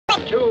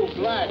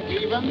Black,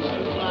 even.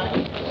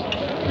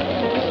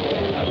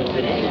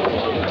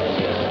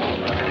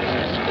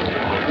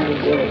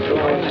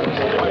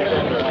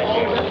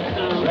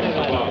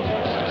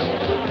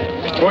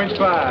 Point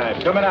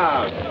 5, coming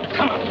out.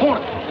 Come on,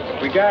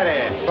 point. We got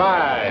it.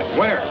 5,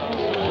 winner.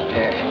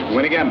 Yeah.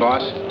 Win again,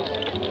 boss.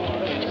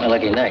 My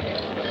lucky night.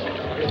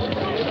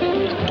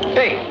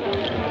 Hey!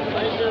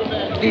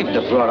 Leave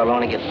the broad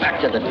alone and get back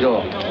to the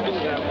door.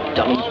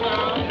 Dummy.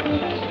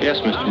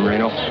 Yes, Mr.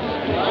 Moreno.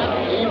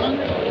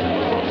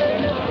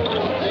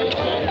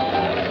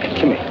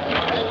 Come here.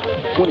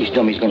 One of these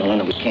dummies gonna learn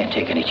that we can't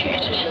take any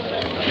chances.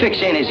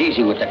 Fix ain't as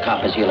easy with the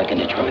coppers here like in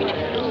Detroit.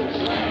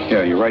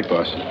 Yeah, you're right,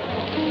 boss.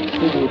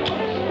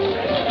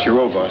 It's your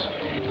road, boss.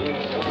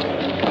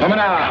 Coming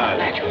out.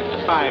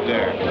 5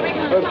 there.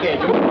 Okay,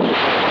 come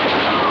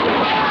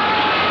on.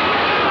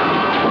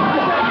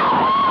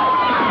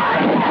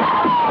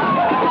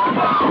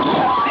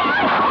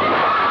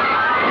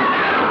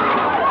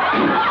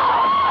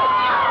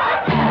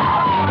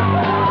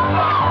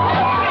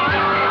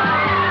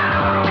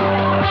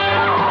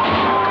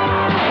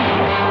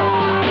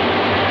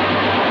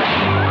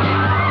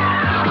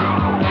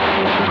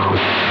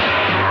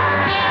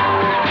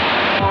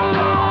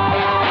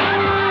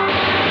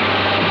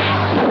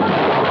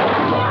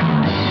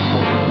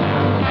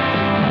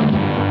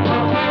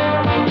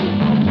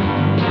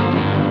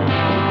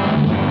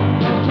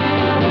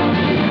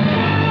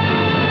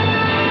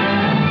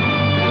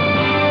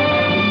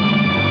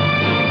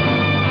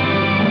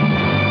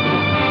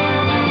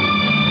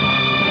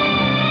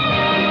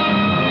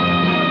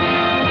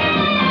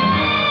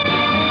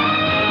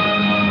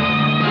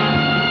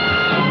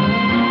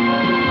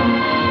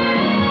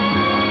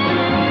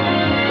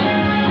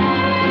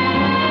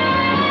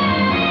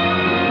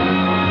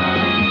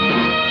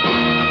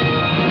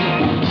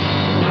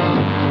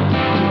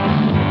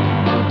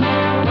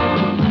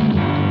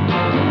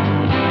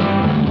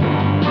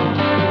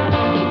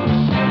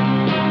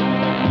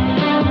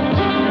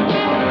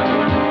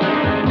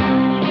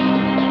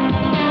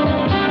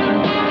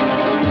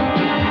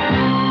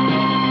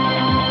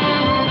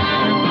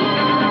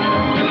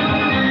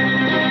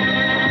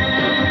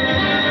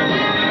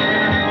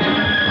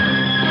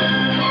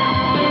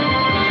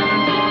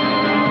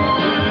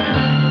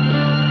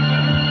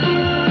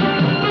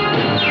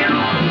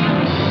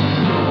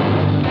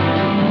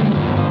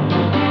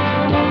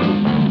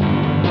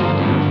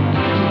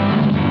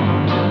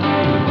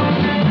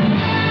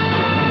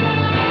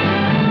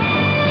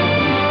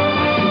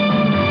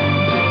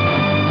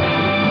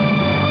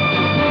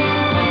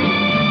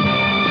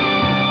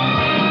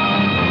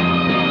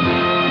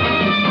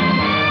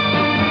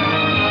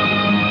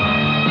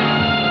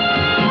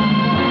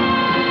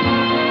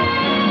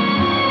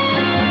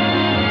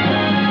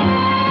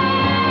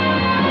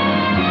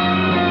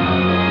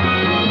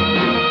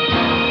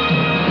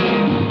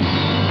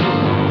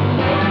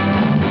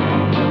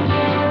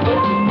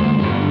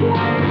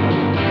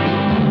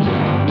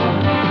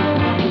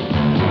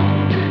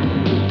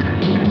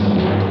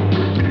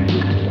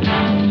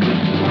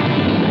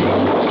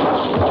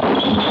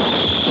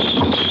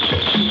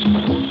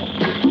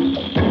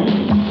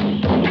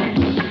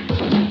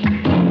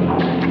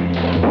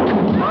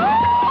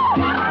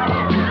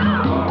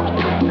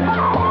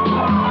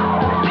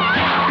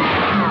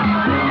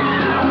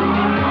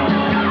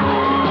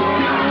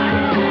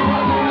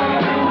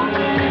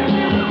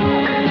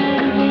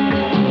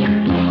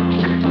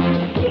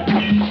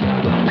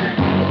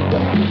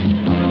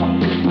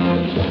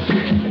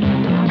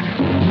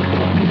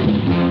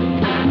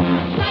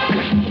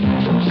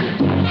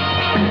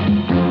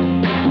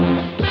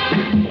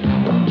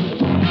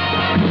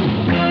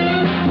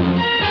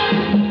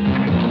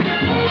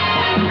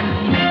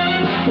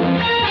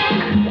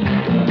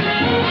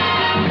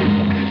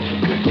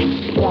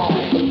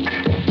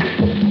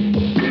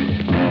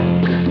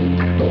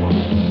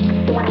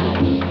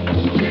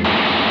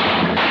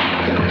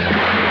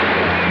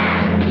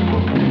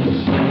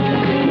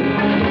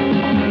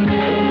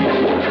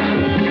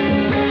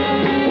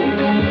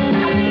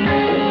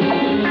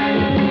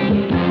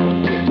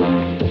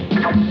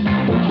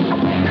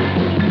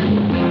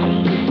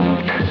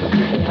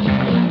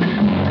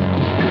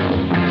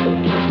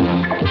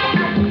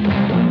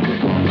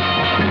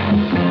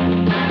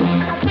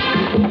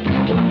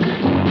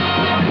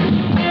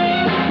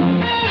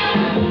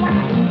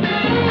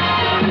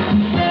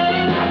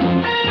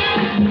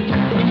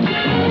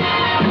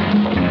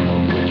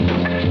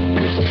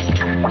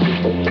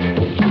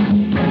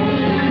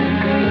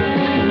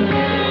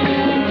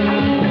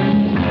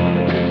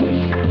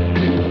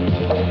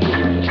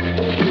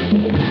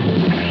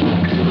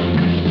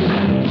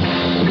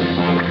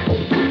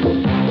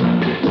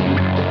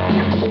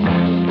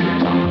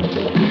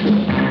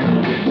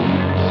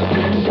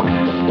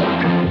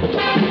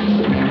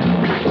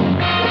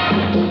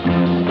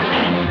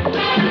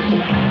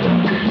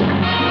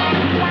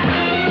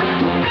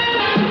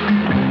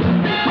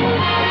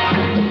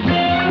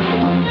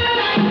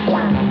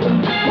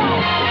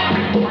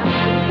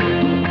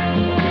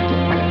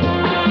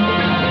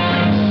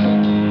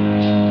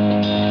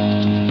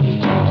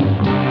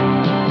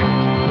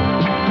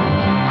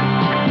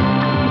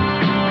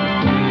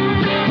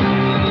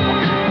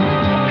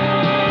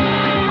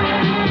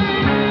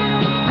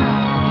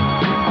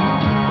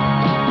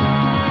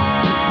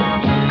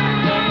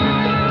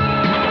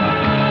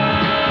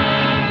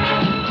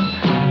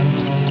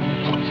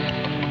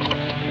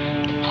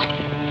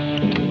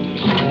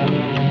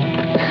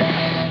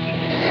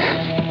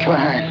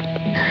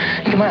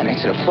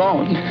 the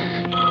phone.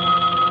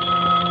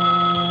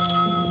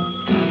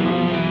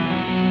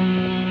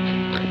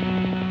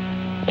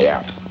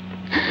 Yeah.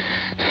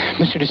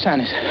 Mr.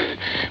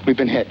 DeSantis, we've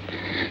been hit.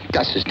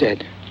 Gus is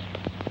dead.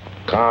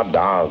 Calm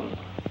down.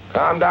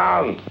 Calm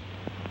down.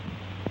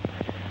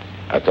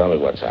 Now tell me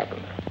what's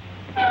happened.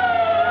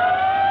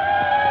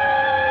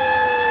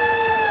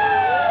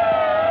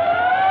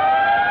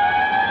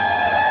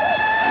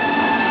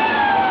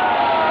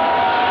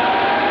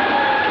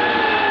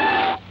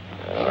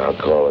 I'll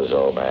call his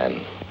old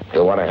man.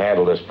 He'll want to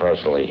handle this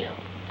personally.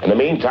 In the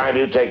meantime,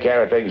 you take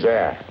care of things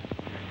there.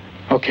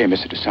 Okay,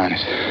 Mr.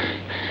 DeSantis.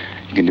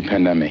 You can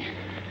depend on me.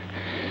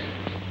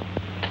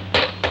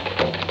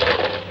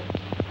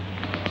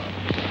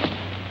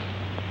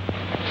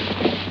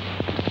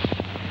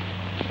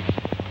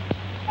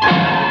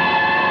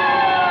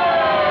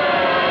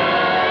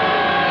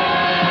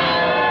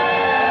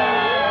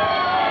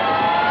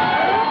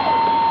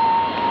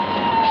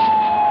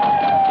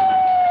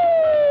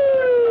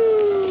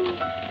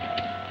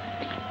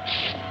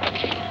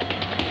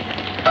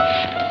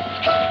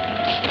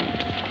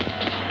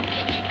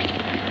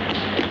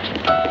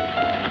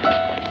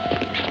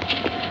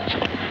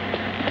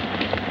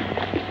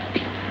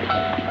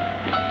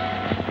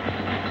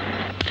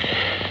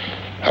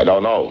 I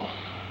don't know.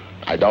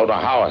 I don't know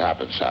how it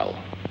happened, Sal.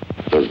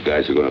 Those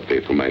guys are going to pay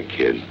for my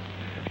kid.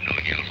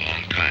 Known you a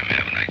long time,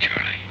 haven't I,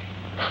 Charlie?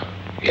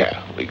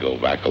 Yeah, we go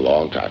back a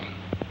long time.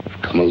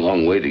 We've come a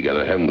long way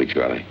together, haven't we,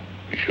 Charlie?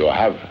 We sure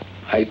have.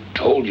 I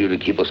told you to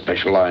keep a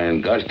special eye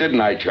on Gus, didn't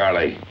I,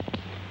 Charlie?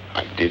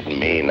 I didn't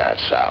mean that,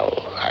 Sal.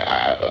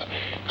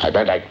 I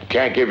meant I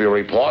can't give you a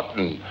report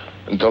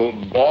until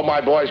all my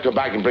boys come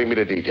back and bring me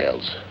the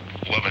details.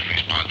 Whoever's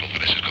responsible for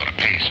this is going to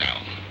pay, Sal.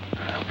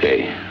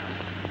 Okay.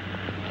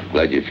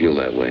 Glad you feel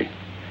that way.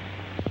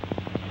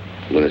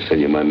 I'm going to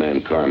send you my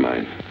man,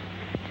 Carmine.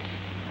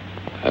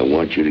 I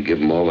want you to give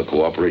him all the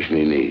cooperation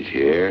he needs,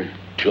 you hear?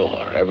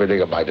 Sure,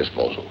 everything at my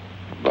disposal.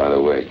 By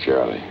the way,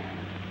 Charlie,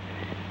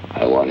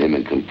 I want him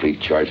in complete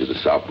charge of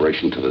this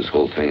operation till this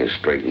whole thing is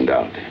straightened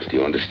out. Do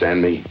you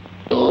understand me?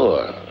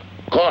 Sure,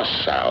 of course,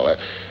 Sal.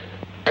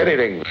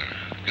 Anything.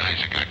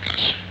 Guys, I got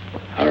Gus.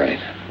 All right.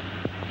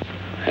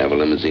 Have a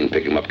limousine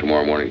pick him up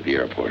tomorrow morning at the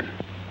airport.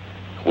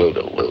 Will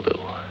do, will do.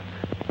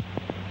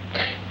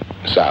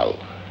 Sal,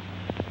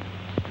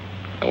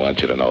 I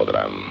want you to know that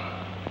I'm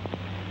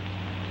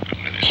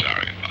really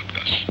sorry about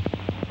Gus.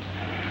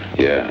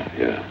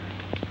 Yeah.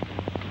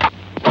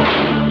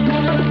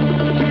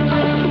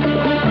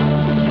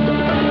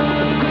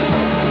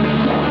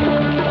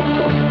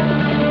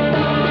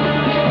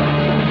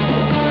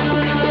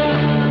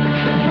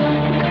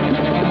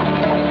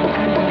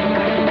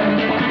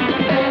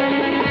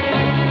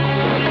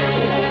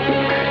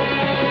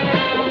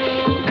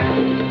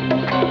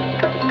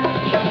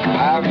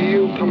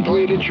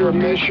 Completed your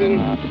mission?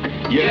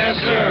 Yes,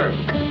 sir.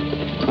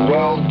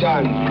 Well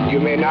done. You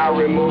may now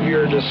remove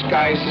your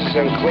disguises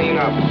and clean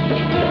up.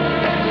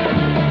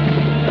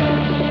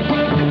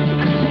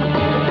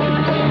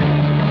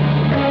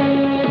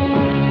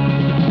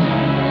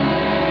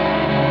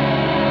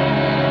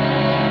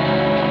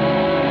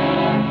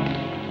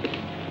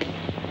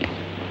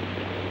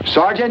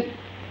 Sergeant?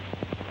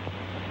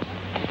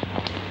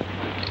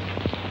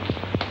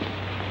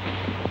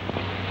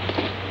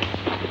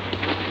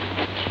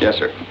 Yes,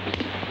 sir.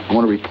 I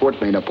want a report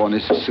made up on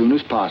this as soon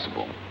as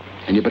possible.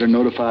 And you better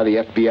notify the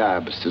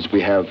FBI, since we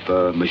have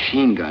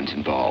machine guns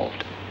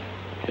involved.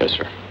 Yes,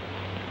 sir.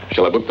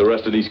 Shall I book the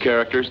rest of these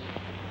characters?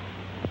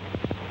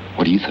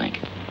 What do you think?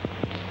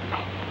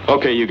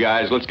 Okay, you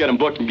guys, let's get them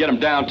booked and get them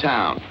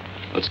downtown.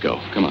 Let's go.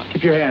 Come on.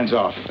 Keep your hands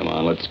off. Come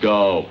on, let's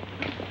go.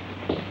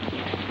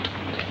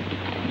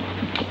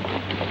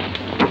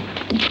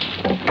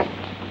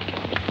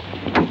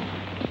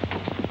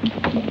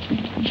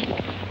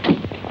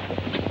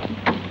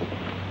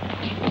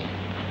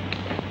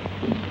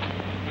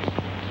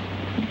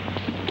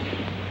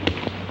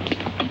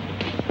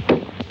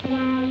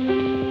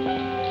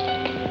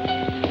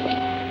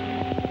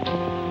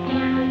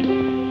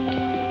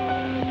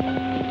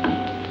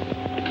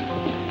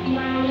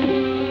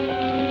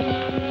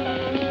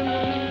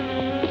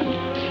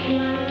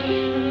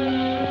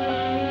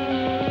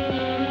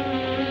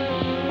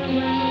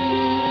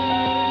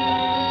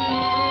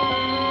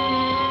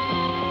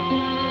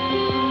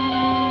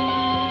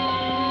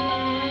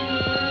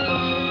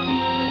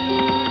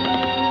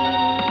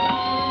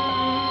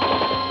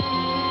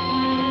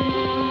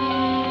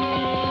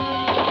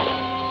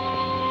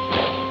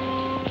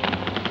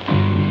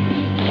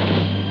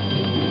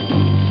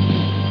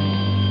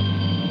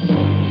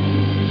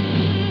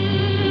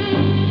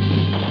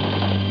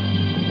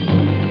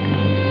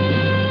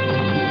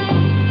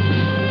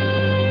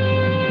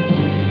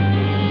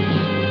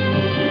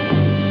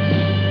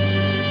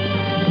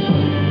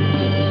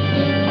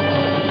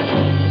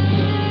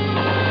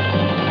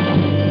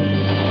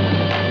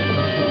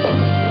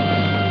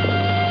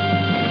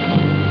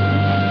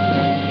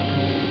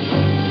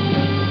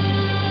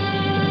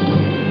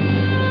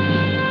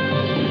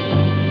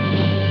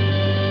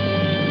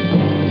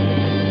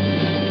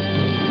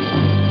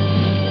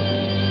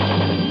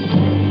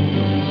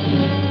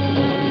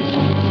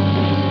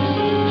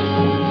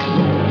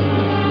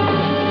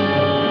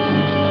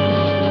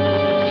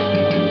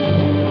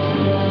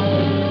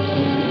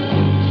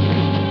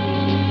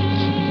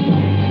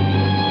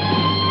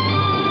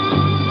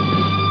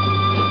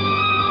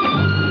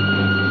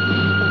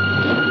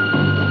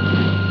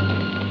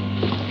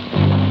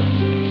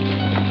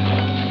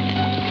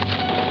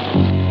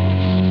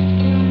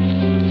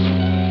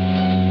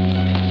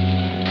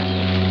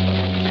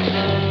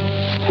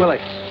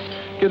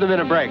 give the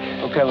men a break.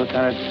 Okay,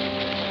 Lieutenant.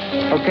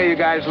 Okay, you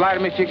guys, light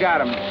them if you got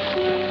them.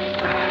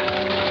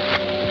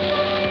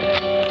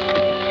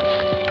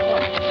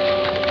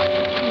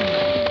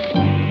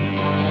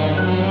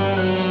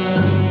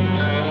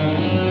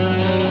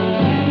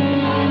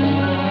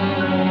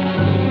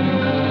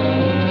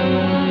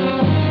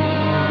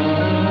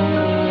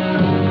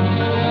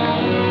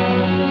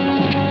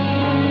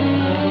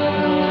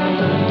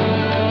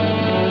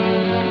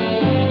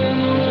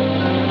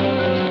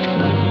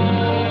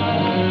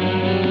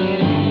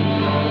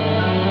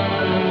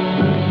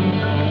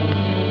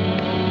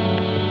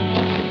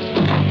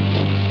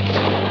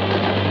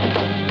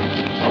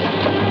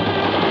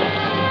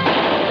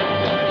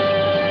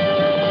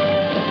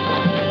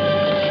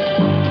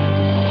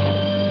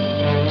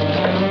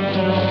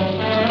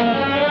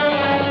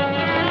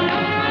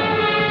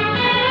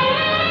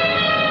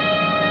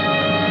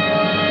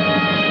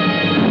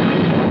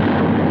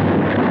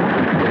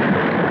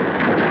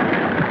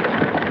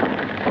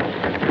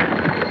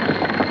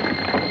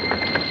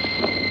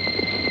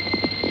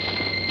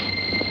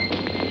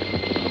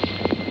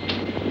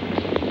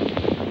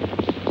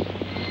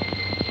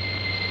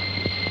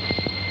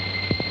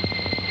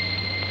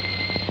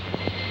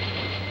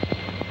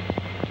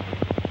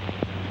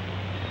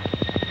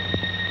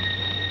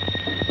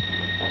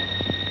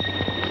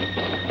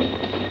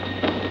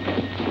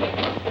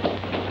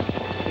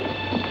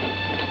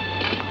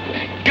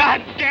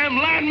 Goddamn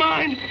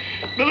landmine!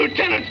 The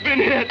lieutenant's been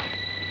hit!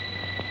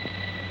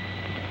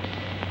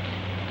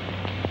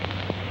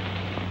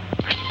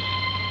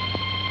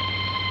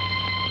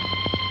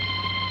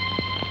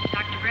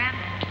 Dr.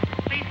 Brandon,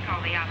 please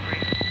call the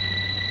operator.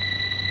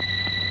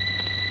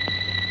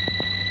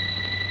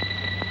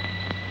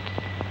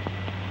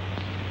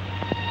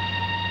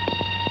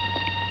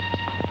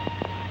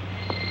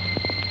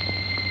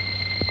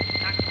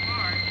 Dr.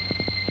 Moore,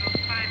 code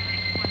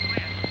 561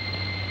 West.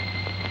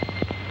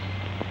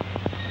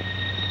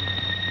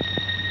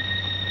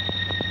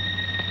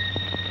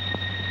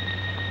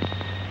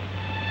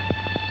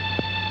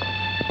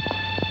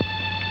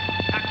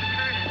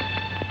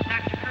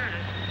 Dr.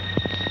 Curtis,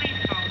 please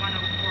call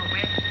 104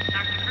 West.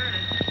 Dr.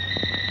 Curtis.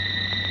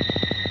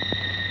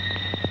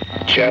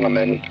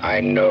 Gentlemen, I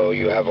know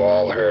you have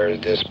all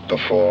heard this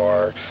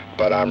before,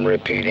 but I'm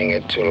repeating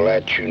it to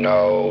let you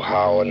know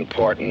how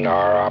important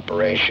our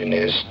operation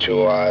is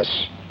to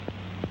us.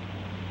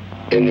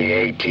 In the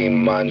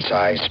 18 months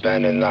I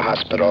spent in the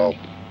hospital,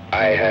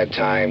 I had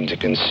time to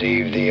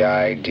conceive the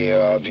idea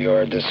of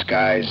your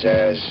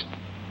disguises.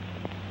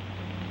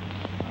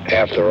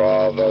 After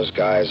all, those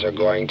guys are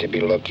going to be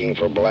looking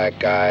for black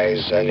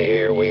guys, and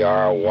here we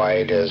are,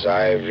 white as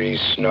ivory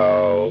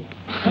snow.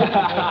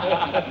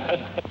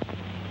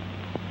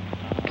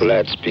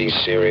 Let's be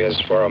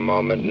serious for a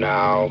moment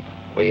now.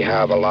 We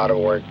have a lot of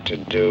work to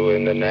do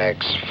in the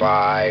next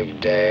 5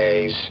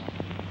 days.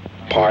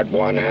 Part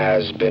 1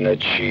 has been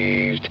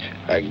achieved.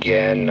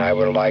 Again, I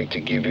would like to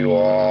give you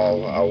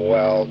all a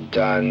well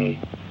done.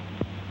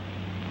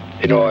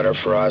 In order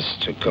for us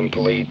to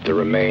complete the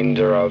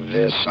remainder of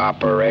this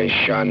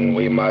operation,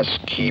 we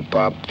must keep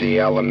up the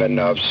element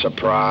of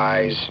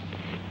surprise.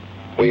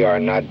 We are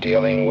not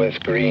dealing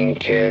with green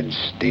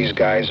kids. These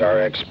guys are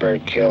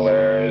expert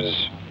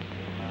killers.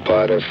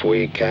 But if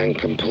we can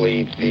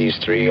complete these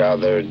 3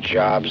 other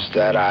jobs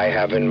that I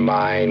have in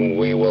mind,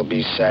 we will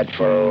be set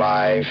for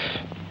life.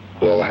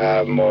 We'll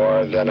have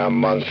more than a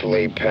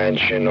monthly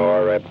pension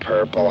or a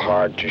Purple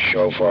Heart to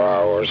show for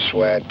our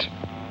sweat.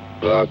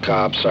 The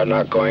cops are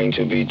not going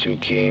to be too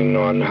keen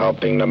on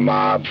helping the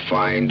mob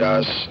find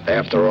us.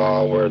 After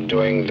all, we're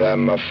doing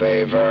them a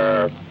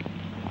favor.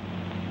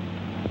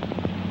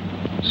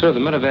 Sir, the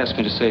men have asked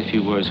me to say a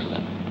few words for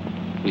them.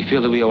 We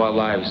feel that we owe our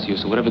lives to you,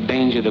 so whatever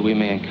danger that we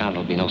may encounter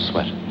will be no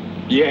sweat.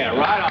 Yeah,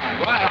 right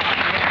on, right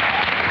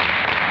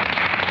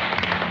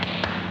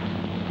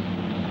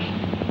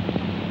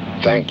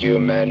on. Thank you,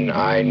 men.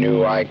 I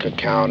knew I could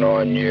count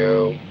on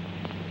you.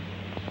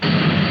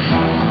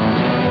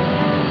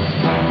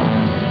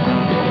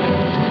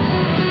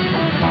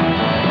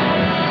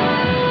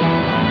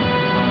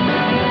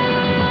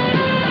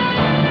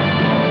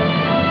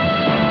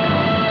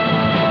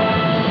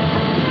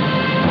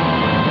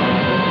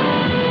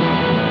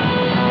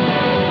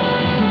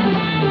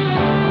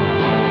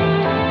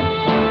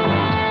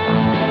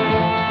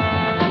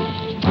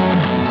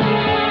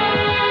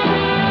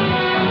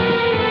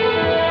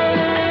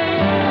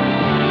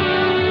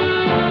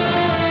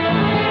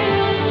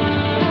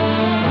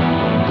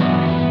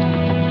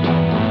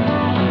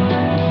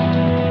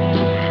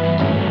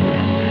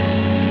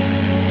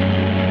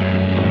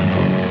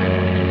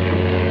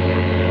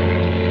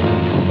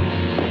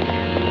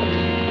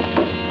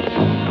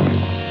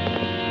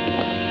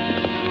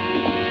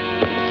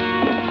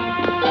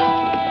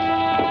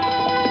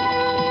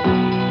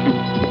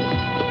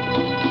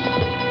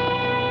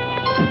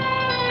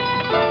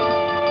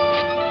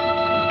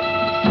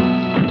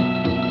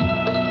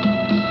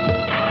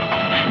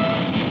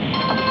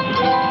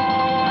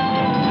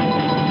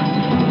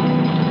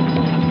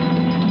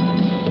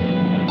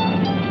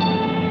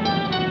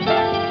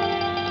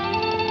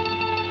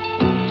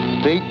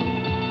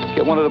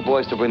 one of the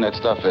boys to bring that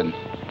stuff in.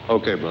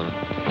 Okay, brother.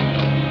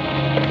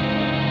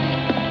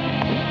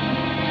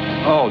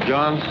 Oh,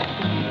 John,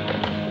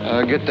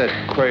 get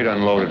that crate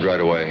unloaded right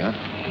away, huh?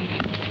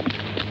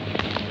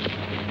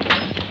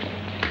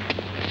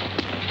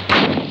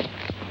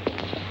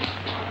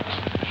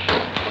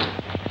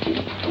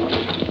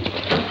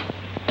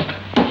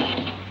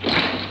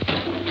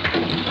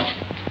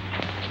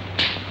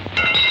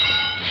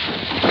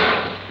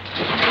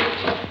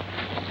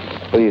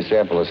 What do you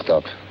sample this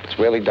stuff? It's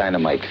really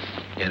dynamite.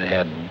 It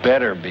had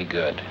better be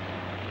good.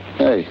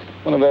 Hey,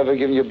 when have I ever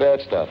given you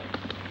bad stuff?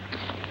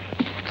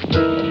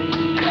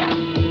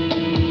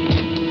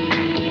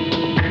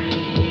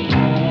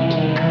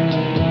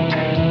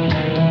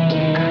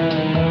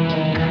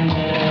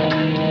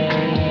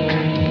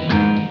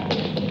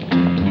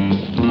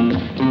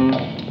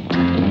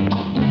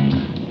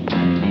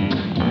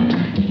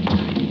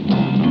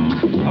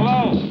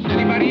 Hello?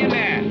 Anybody in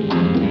there?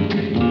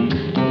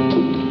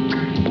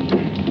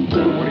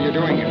 What are you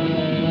doing here?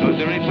 Is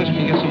there any place we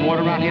can get some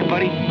water around here,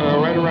 buddy?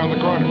 Right around the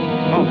corner.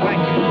 Oh, thank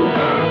you.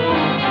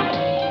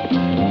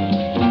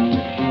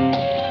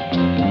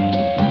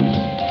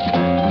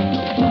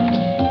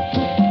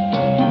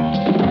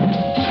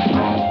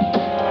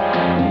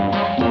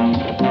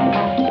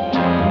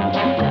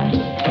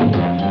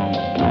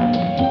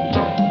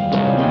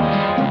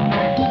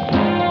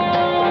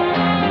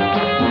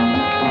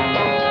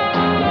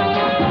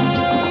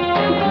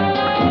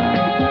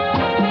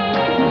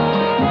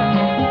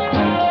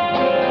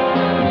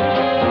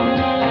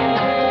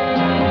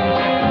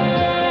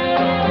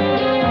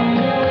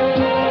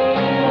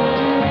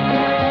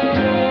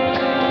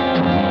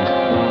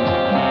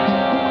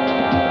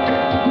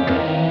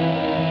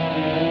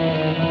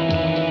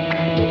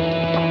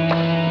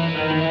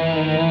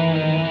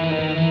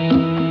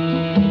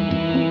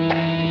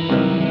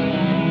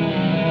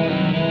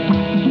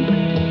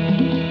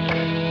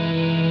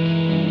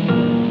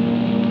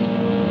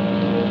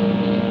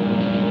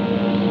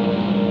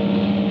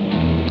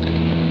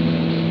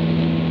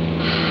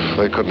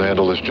 They couldn't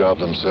handle this job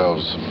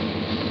themselves.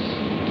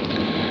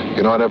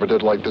 You know, I never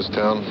did like this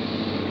town.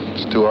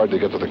 It's too hard to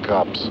get to the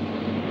cops.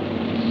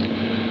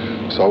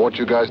 So I want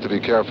you guys to be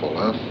careful,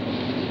 huh?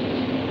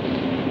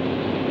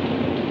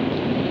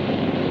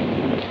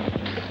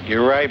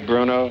 You're right,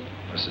 Bruno.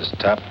 This is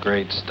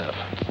top-grade stuff.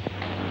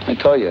 I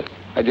tell you,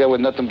 I deal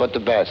with nothing but the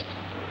best.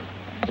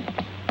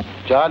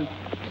 John,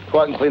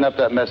 go out and clean up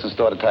that mess and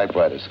store the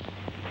typewriters.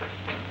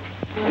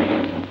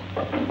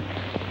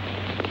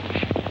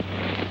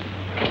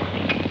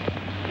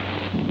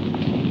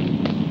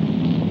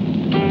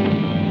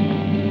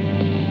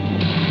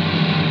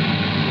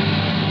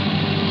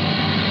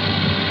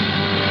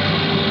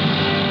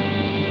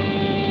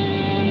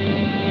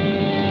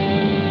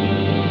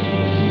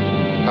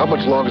 How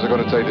much longer is it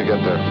going to take to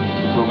get there?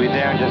 We'll be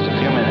there in just a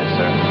few minutes,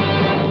 sir.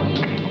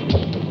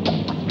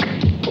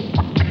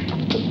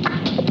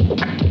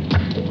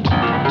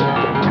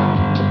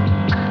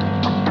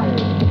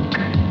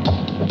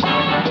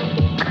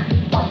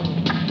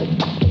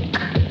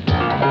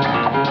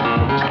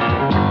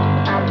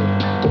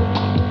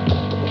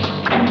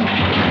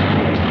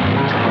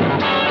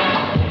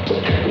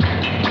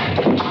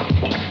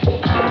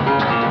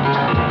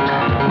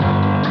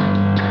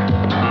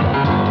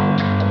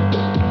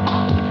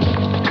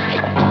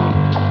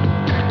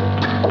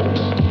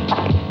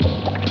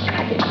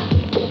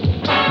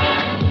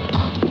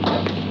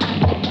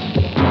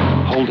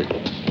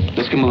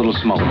 Give him a little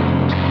smoke.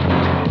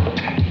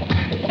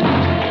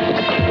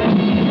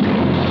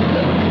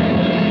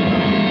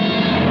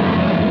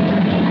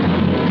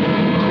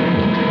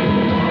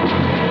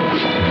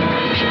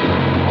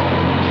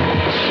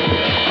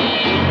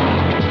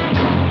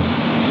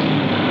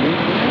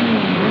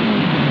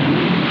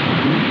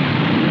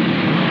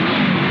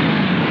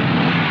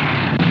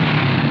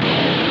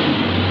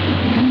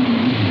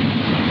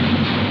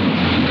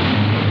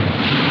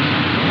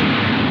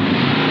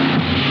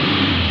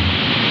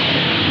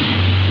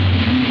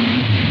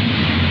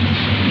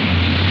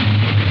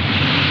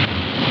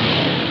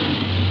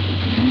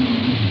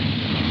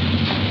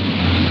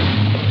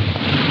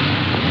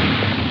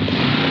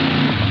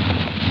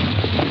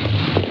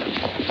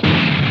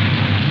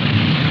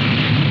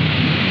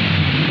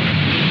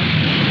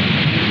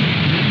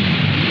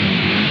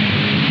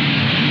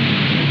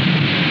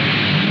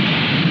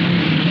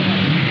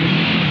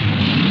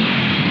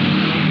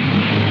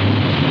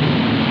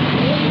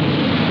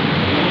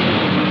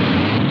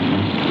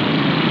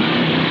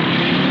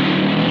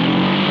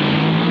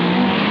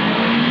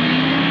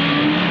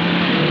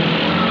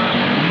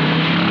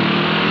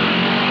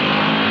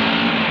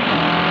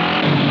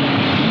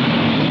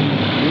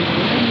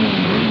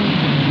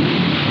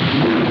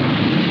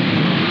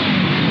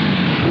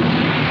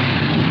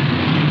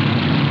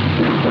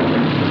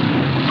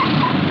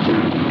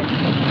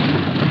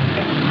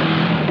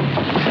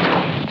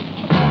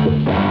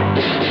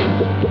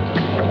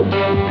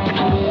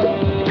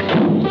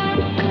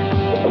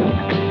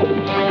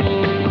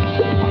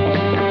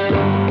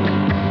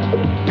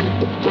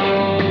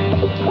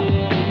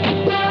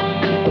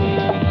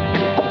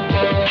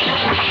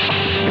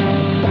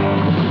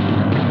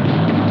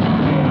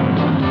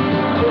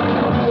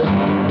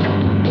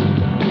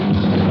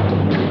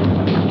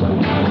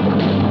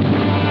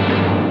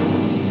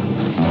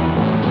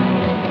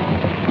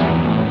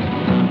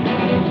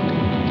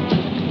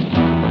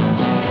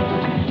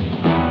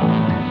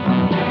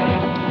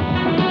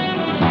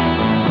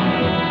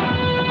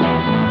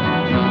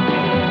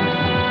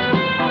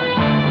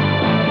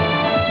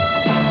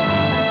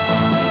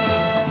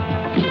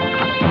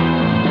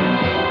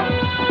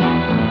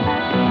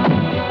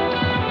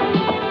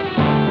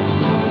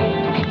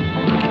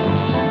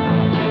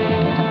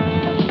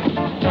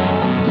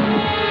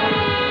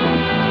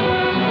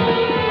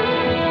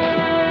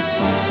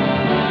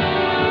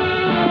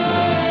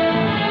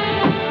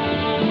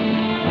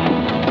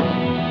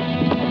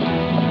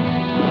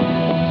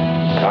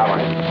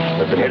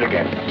 been hit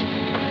again.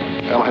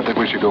 Well, I think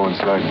we should go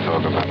inside and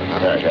talk about it.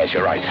 Huh? Yes,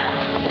 you're right.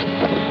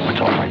 It's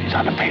all right. He's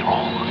on the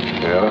payroll.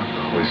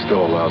 Yeah? Well, he's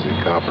still a lousy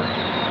copper.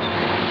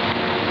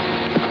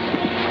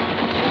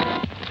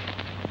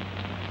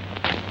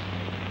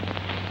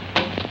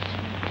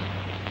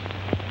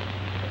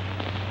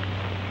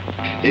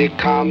 It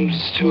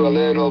comes to a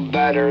little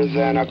better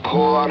than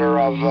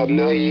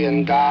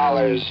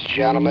 $250,000,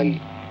 gentlemen.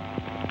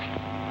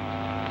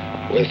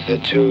 With the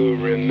 2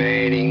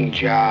 remaining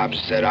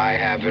jobs that I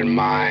have in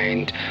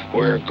mind,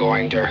 we're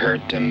going to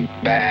hurt them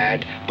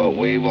bad, but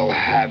we will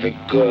have it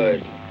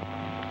good.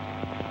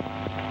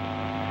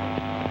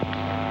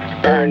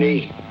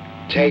 Ernie,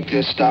 take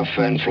this stuff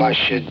and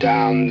flush it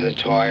down the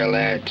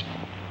toilet.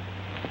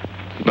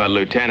 But,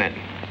 Lieutenant,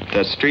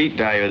 the street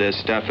value of this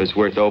stuff is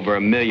worth over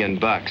 $1 million.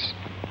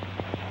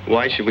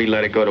 Why should we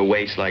let it go to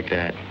waste like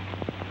that?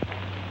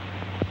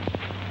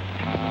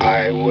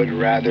 I would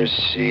rather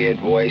see it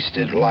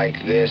wasted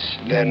like this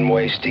than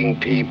wasting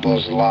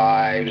people's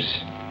lives.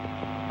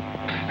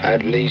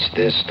 At least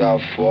this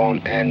stuff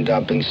won't end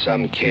up in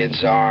some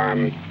kid's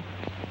arm.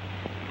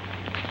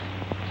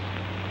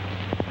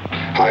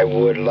 I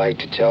would like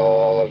to tell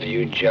all of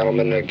you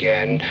gentlemen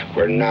again,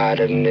 we're not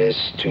in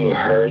this to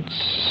hurt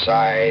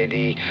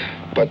society,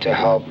 but to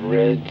help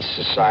rid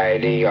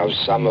society of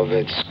some of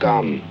its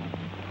scum.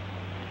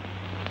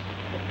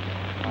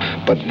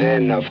 But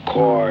then, of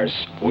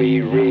course,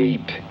 we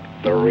reap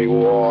the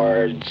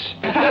rewards.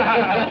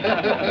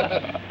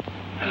 I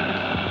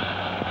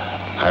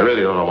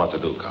really don't know what to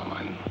do,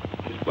 Carmine.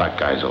 These black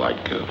guys are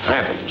like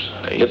phantoms.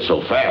 They hit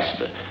so fast,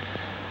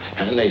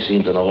 and they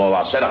seem to know all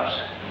our setups.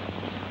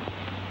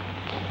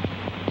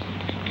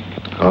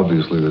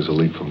 Obviously, there's a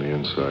leak from the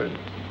inside.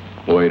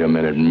 Wait a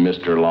minute,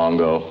 Mr.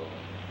 Longo.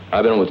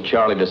 I've been with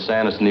Charlie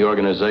DeSantis in the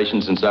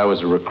organization since I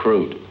was a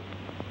recruit.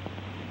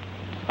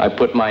 I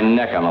put my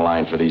neck on the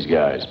line for these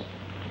guys.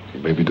 He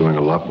may be doing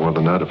a lot more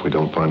than that if we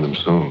don't find them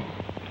soon.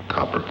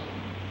 Copper.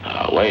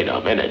 Wait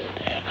a minute,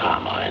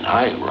 Carmine.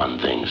 I run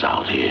things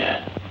out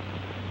here.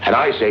 And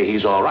I say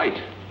he's all right.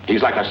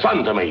 He's like a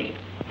son to me.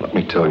 Let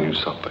me tell you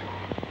something.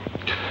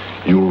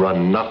 You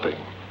run nothing.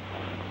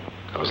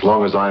 Now, as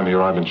long as I'm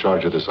here, I'm in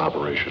charge of this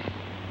operation.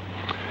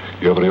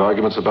 You have any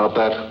arguments about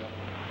that?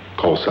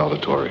 Call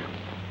Salvatore.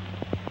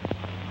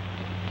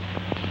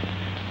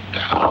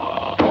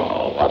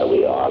 What are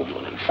we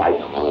arguing and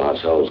fighting among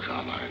ourselves,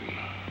 Carmine?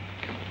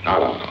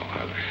 No.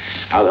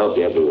 I'll help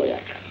you every way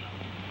I can.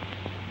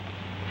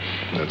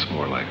 That's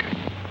more like it.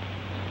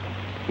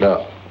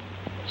 Now,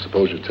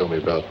 suppose you tell me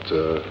about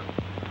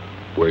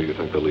where you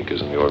think the leak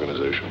is in the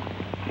organization.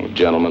 Well,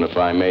 gentlemen, if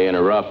I may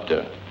interrupt,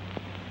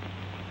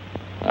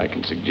 I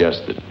can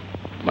suggest that it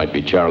might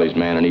be Charlie's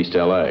man in East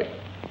L.A.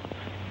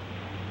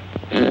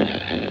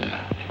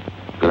 Yeah.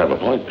 Could have a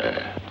point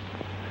there.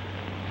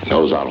 He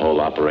knows our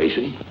whole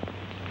operation.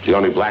 He's the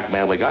only black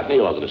man we got in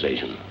the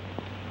organization.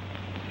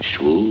 He's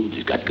shrewd,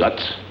 he's got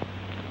guts.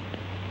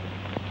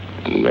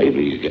 And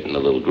maybe he's getting a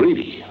little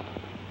greedy.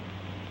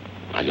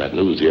 I got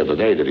news the other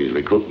day that he's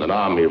recruiting an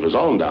army of his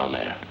own down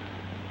there.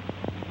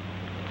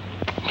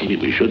 Maybe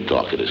we should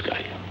talk to this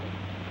guy.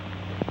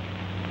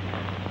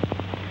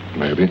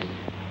 Maybe.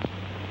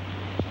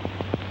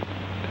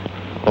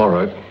 All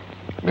right.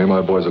 Me and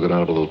my boys will go down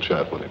and have a little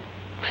chat with him.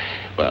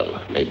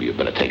 Well, maybe you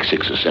better take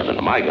 6 or 7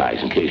 of my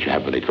guys in case you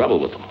have any trouble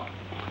with them.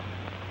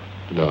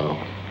 No,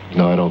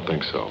 I don't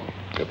think so.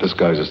 If this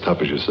guy's as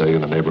tough as you say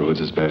and the neighborhood's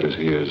as bad as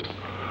he is,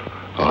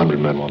 100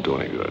 men won't do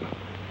any good.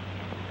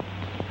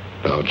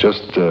 Now,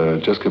 just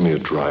give me a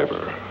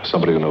driver,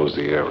 somebody who knows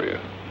the area.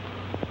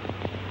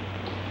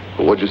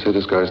 Well, what'd you say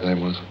this guy's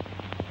name was?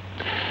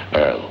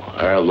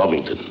 Earl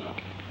Lovington.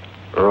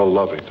 Earl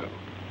Lovington.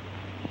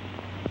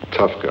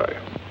 Tough guy.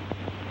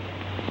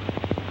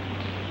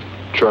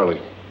 Charlie,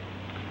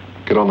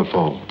 get on the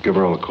phone. Give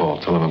Earl a call.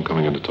 Tell him I'm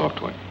coming in to talk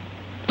to him.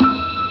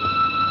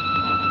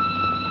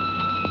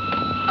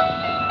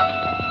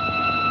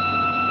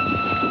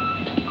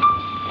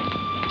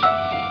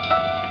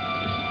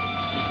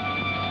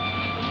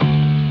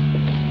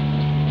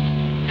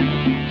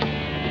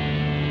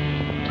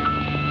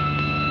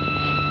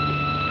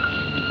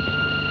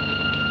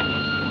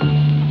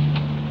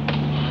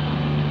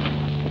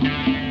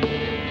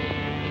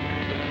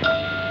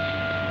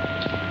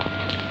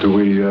 Do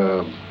we,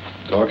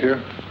 talk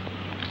here?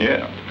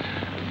 Yeah.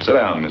 Sit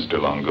down, Mr.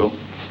 Longo.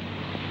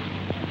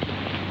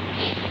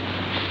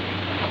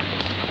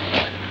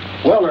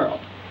 Well, Earl,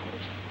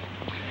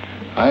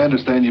 I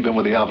understand you've been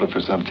with the outfit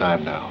for some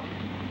time now.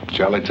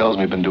 Charlie tells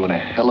me you've been doing a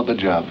hell of a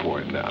job for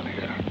him down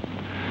here.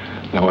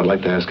 Now, I'd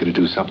like to ask you to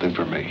do something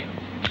for me.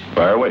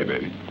 Fire away,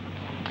 baby.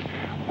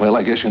 Well,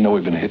 I guess you know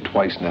we've been hit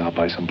twice now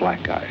by some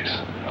black guys.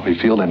 We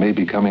feel they may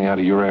be coming out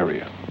of your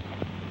area.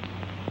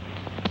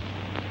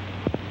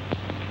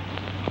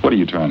 What are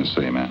you trying to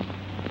say, man?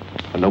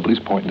 Well, nobody's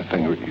pointing a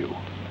finger at you.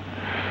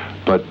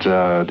 But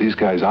these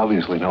guys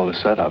obviously know the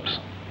setups,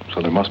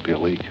 so there must be a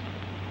leak.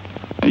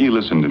 Now, you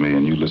listen to me,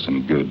 and you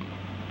listen good.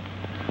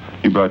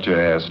 You brought your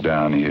ass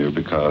down here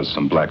because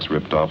some blacks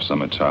ripped off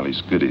some of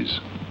Charlie's goodies.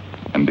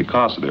 And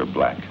because they're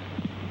black,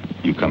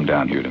 you come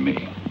down here to me.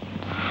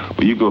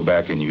 Well, you go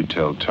back and you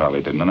tell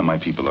Charlie that none of my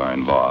people are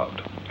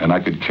involved, and I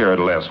could care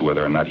less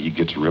whether or not he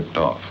gets ripped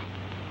off.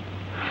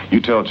 You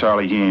tell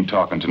Charlie he ain't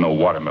talking to no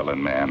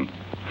watermelon man,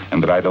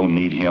 and that I don't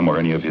need him or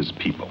any of his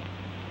people.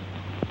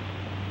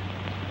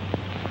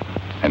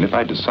 And if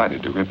I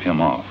decided to rip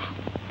him off,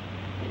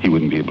 he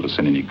wouldn't be able to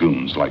send any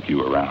goons like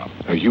you around.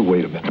 Now, you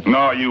wait a minute.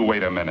 No, you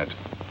wait a minute.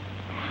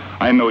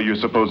 I know you're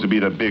supposed to be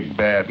the big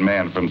bad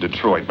man from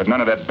Detroit, but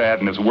none of that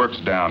badness works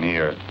down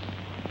here.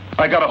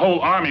 I got a whole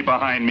army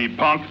behind me,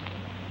 punk.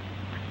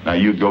 Now,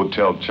 you go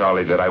tell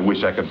Charlie that I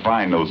wish I could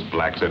find those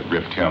blacks that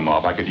ripped him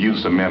off. I could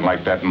use some men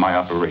like that in my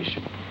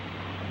operation.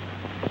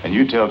 And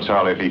you tell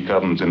Charlie if he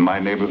comes in my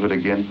neighborhood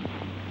again,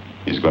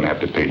 he's going to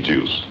have to pay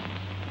juice.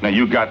 Now,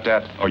 you got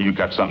that, or you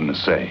got something to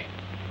say?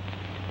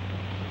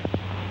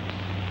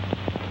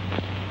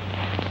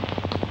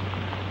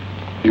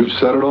 You've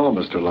said it all,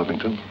 Mr.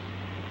 Lovington.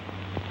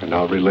 And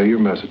I'll relay your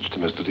message to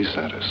Mr.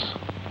 DeSantis.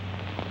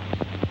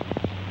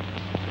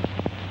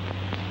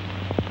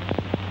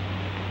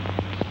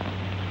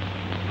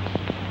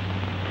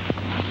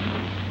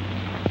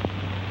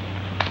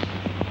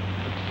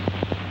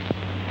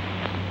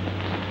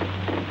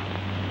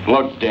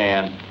 Look,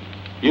 Dan,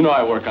 you know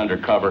I work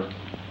undercover.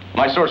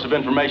 My source of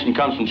information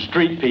comes from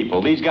street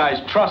people. These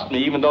guys trust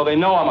me even though they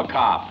know I'm a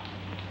cop.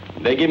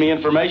 They give me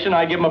information,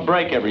 I give them a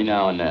break every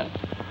now and then.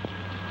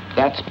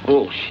 That's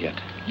bullshit.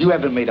 You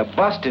haven't made a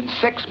bust in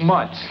 6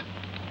 months.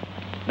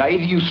 Now,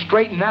 either you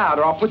straighten out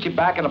or I'll put you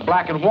back in a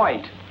black and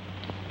white.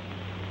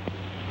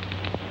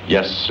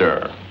 Yes,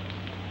 sir.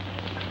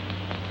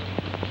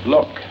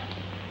 Look,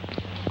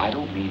 I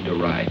don't mean to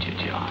ride you,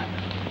 John.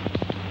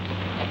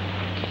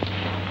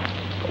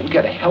 But we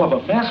got a hell of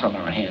a mess on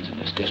our hands in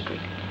this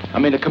district. I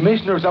mean, the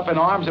commissioner's up in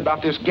arms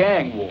about this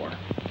gang war.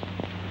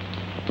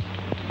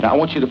 Now, I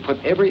want you to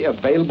put every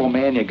available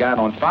man you got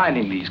on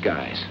finding these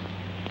guys.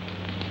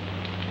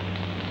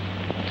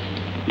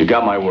 You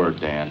got my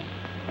word, Dan.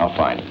 I'll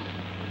find him.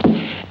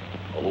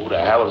 Who the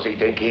hell does he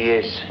think he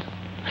is?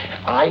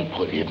 I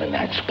put him in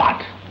that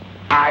spot.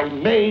 I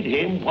made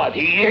him what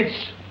he is.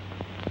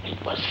 He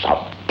was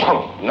some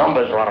punk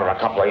numbers runner a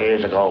couple of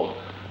years ago.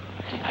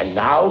 And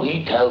now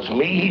he tells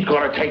me he's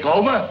going to take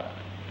over?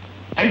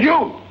 And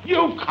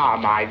you,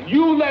 Carmine,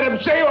 you let him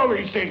say all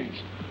these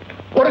things.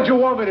 What did you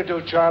want me to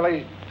do,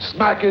 Charlie?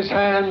 Smack his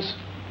hands?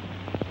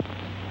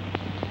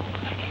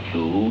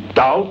 You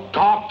don't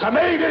talk to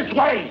me this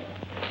way.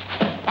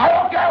 I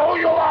don't care who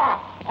you are.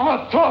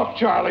 I'll talk,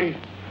 Charlie.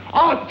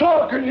 I'll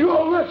talk and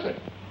you'll listen.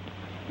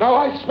 Now,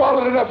 I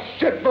swallowed enough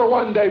shit for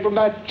one day from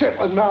that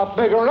chitlin mouth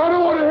nigger, and I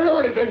don't want to hear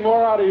anything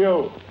more out of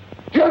you.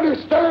 Do you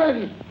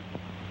understand?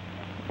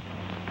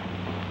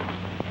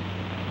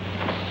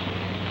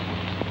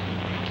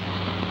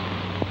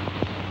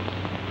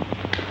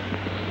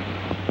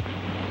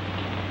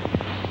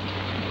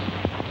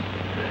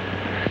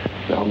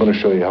 Now, I'm going to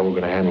show you how we're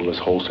going to handle this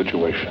whole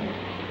situation.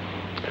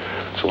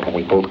 So when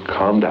we both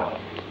calm down,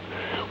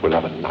 we'll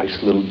have a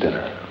nice little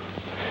dinner.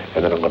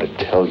 And then I'm going to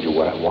tell you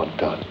what I want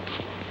done.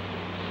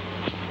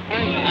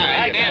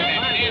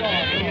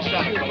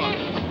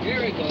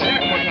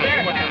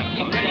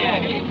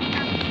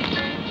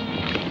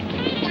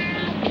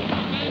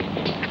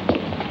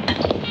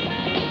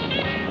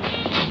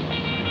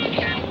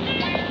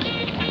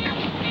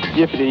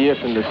 Yippity-yip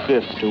in the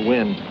fifth to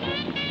win.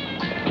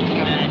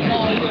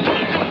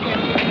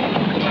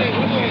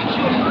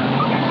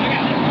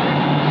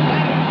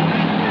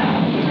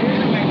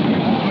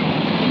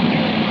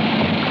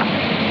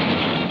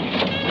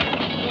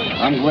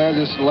 I'm glad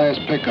this is the last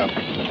pickup.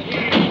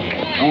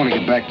 I want to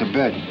get back to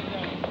bed.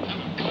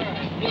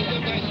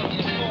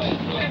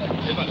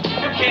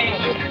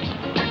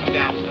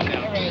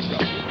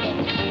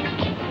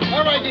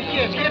 All right, you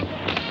kids, get...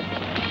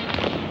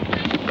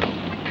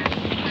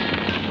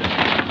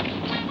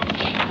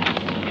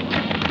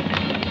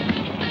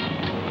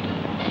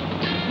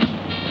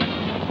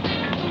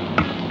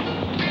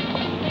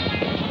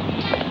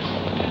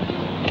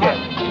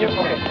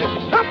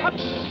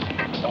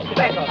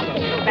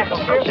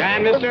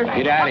 John, mister,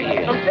 get out of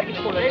here.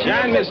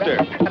 John, mister.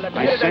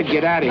 I said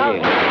get out of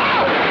here.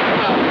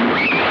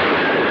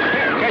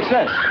 Catch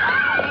this.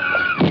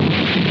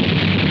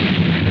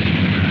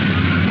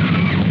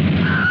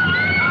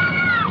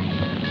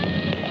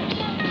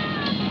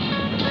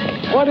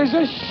 What is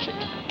this?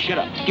 Shut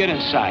up. Get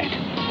inside.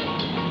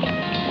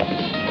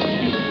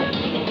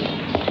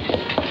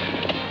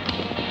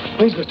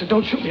 Please, mister,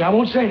 don't shoot me. I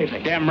won't say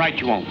anything. Damn right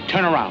you won't.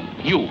 Turn around.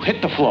 You,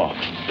 hit the floor.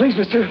 Please,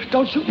 mister,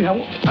 don't shoot me. I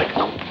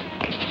won't.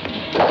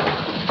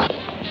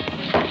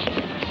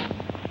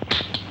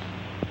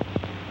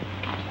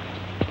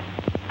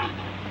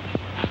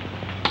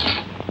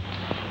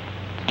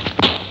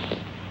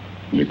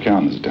 Your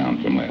count is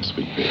down from last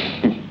week,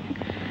 Bill.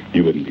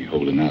 You wouldn't be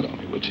holding out on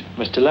me, would you?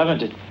 Mr.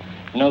 Levington,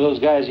 you know those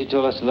guys you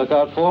told us to look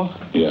out for?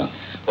 Yeah.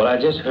 Well, I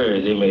just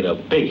heard they made a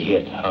big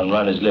hit on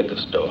Ronnie's liquor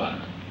store.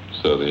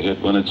 So they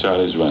hit one of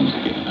Charlie's runs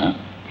again, huh?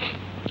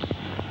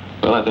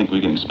 Well, I think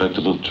we can expect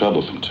a little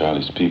trouble from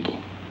Charlie's people.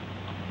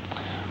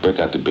 Break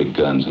out the big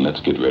guns and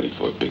let's get ready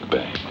for a big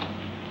bang.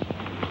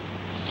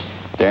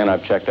 Dan,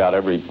 I've checked out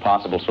every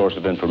possible source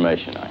of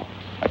information.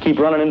 I keep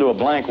running into a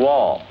blank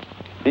wall.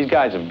 These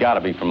guys have got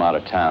to be from out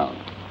of town.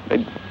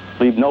 They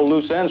leave no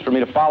loose ends for me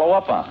to follow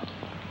up on.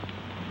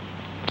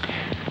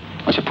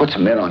 Why don't you put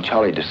some men on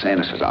Charlie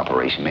DeSantis'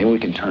 operation? Maybe we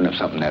can turn up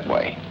something that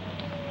way.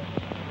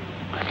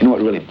 You know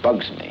what really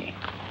bugs me?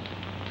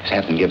 Is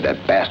having to give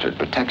that bastard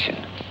protection.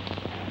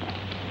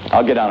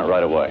 I'll get on it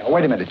right away. Oh,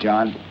 wait a minute,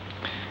 John.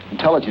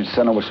 Intelligence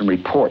sent over some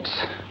reports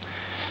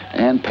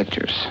and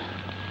pictures.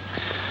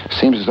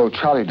 Seems as though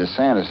Charlie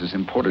DeSantis has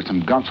imported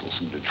some gunsels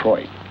from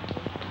Detroit.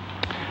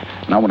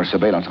 And I want a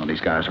surveillance on these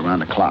guys around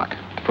the clock.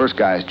 The first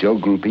guy is Joe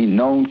Groupie,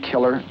 known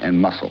killer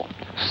and muscle.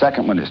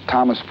 Second one is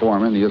Thomas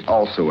Foreman, he is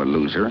also a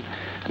loser.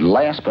 And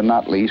last but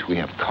not least, we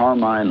have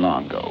Carmine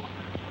Longo.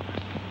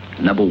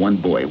 Number one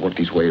boy, worked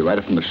his way right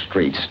up from the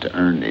streets to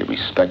earn the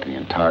respect of the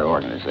entire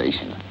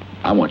organization.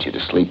 I want you to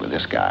sleep with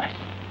this guy.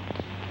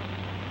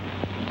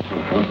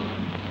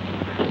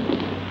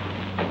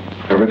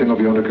 Everything will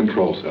be under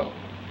control, Sal.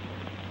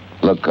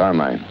 Look,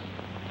 Carmine,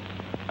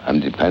 I'm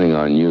depending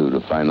on you to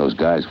find those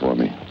guys for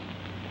me.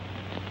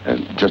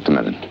 Just a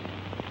minute.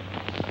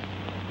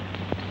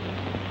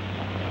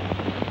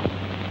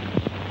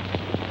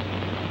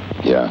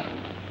 Yeah.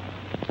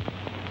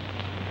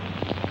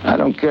 I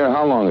don't care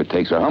how long it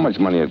takes or how much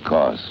money it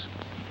costs.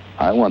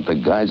 I want the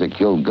guys that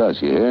killed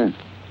Gus, you hear?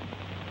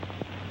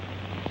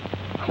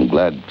 I'm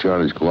glad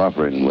Charlie's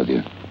cooperating with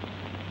you.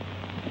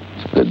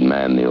 He's a good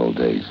man in the old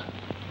days.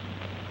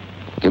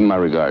 Give him my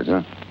regards,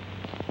 huh?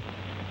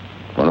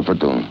 Buona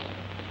fortuna.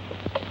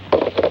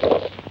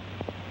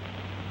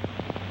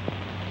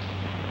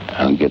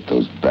 I'll get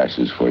those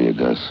bastards for you,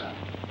 Gus.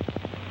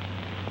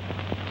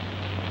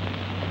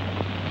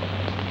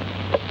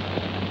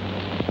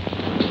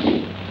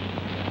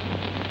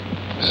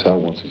 Sal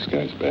wants these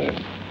guys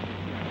bad.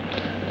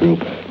 Real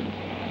bad.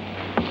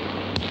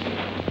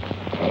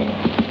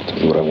 Tell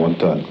you what I want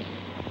done.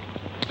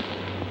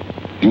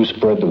 You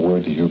spread the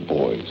word to your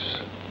boys.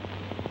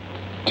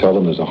 Tell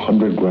them there's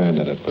 $100,000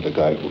 in it for the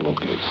guy who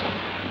locates them.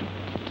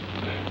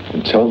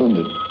 And tell them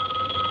that...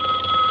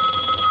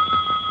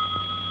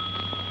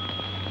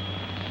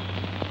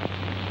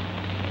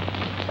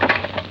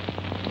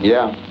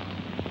 Yeah.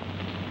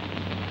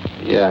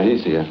 Yeah,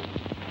 he's here.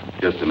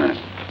 Just a minute.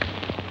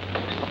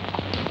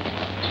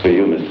 It's for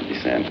you, Mr.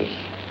 DeSantis.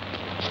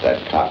 It's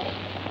that cop.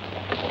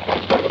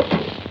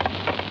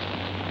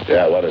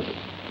 Yeah, what is it?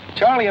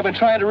 Charlie, I've been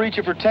trying to reach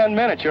you for 10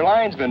 minutes. Your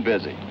line's been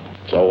busy.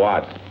 So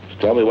what?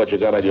 Tell me what you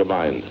got on your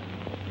mind.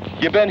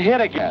 You've been hit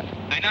again.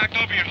 They knocked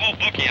over your whole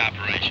bookie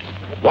operation.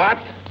 What?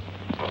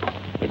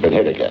 You've been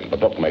hit again. The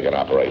bookmaking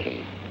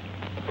operation.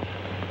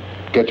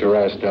 Get your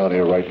ass down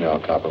here right now,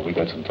 copper. We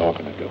got some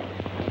talking to do.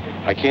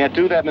 I can't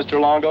do that, Mr.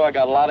 Longo. I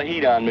got a lot of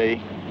heat on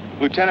me.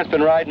 Lieutenant's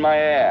been riding my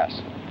ass.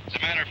 As a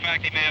matter of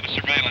fact, he may have a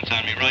surveillance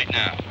on me right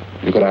now.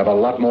 You're gonna have a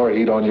lot more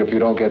heat on you if you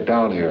don't get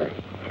down here.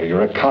 Or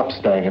you're a cop,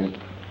 Stangen.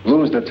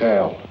 Lose the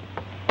tail.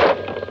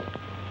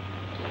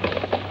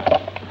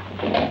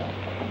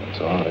 It's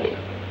all right.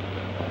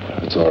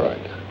 It's all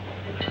right.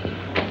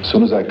 As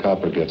soon as that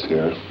copper gets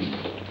here,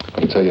 I'm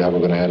gonna tell you how we're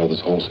gonna handle this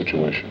whole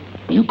situation.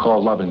 You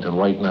call Lovington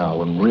right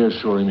now and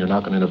reassure him you're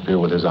not gonna interfere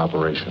with his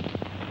operation.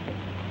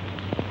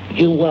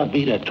 You want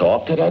me to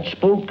talk to that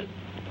spook?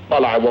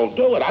 Well, I won't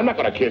do it. I'm not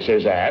going to kiss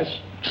his ass.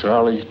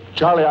 Charlie,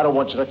 I don't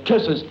want you to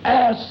kiss his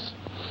ass.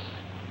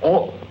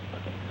 All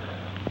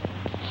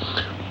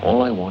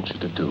I want you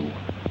to do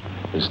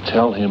is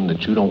tell him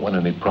that you don't want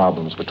any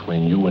problems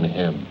between you and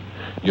him.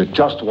 You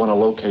just want to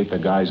locate the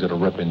guys that are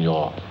ripping you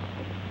off.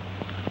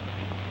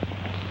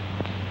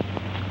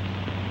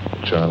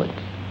 Charlie,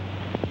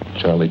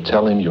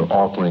 tell him you're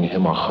offering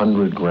him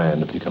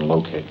 $100,000 if you can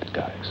locate the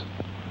guys.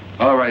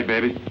 All right,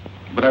 baby.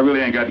 But I really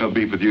ain't got no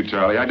beef with you,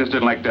 Charlie. I just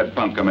didn't like that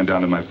punk coming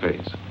down in my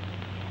face.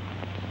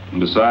 And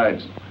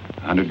besides,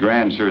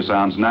 $100,000 sure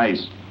sounds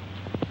nice.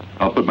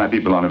 I'll put my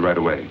people on it right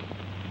away.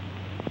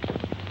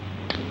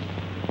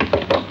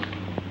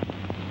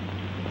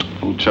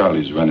 Old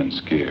Charlie's running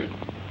scared.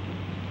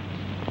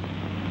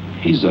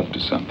 He's up to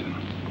something.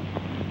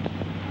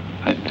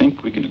 I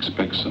think we can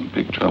expect some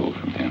big trouble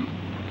from him.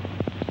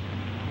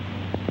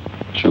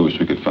 Sure wish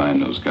we could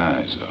find those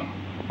guys, though.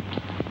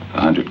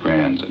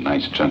 $100,000's a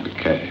nice chunk of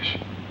cash.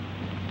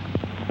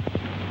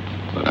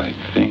 But I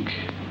think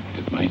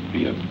it might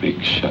be a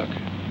big shuck.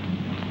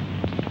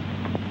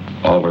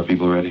 All of our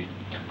people ready?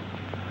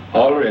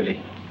 All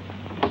ready.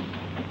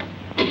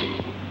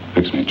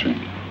 Fix me a drink.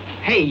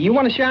 Hey, you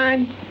want to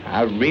shine?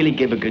 I really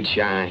give a good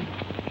shine.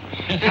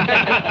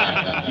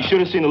 You should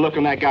have seen the look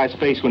on that guy's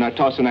face when I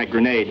tossed him that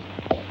grenade.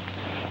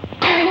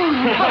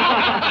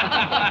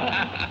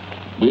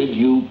 Will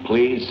you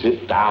please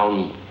sit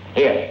down?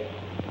 Here.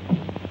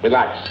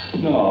 Relax.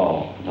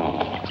 No.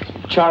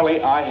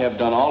 Charlie, I have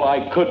done all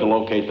I could to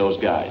locate those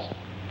guys.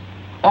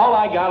 All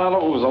I got out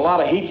of it was a lot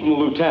of heat from the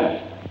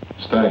lieutenant.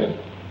 Stangen,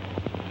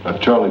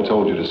 Charlie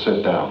told you to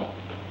sit down.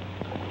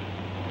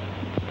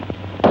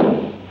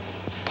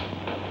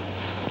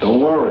 Don't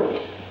worry.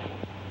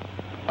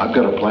 I've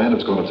got a plan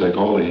that's going to take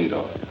all the heat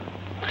off you.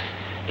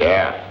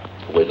 Yeah,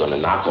 we're going to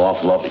knock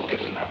off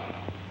Lovington.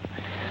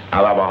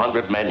 I'll have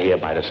 100 men here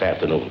by this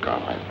afternoon,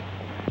 Carmine.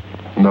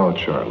 No,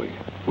 Charlie.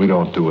 We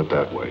don't do it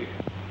that way.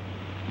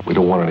 We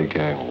don't want any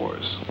gang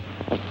wars.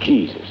 Oh,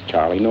 Jesus,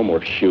 Charlie, no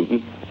more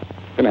shooting.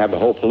 Gonna have the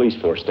whole police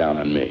force down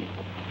on me.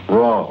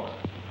 Wrong.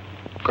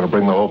 Gonna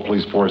bring the whole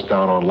police force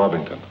down on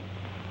Lovington.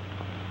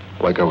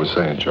 Like I was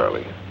saying,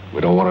 Charlie, we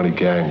don't want any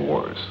gang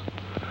wars.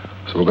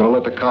 So we're gonna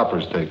let the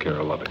coppers take care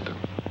of Lovington.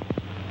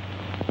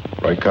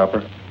 Right, Copper?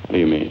 What do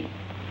you mean?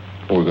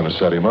 We're gonna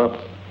set him up.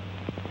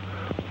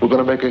 We're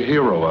gonna make a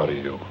hero out of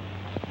you.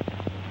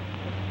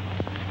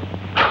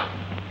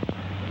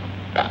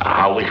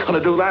 How are we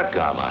gonna do that,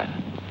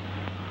 Carmine?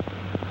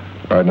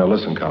 All right, now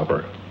listen,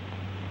 Copper.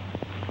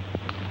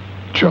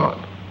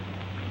 John,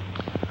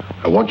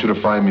 I want you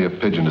to find me a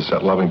pigeon to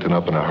set Lovington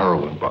up in a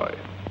heroin buy.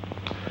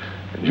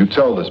 And you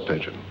tell this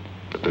pigeon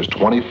that there's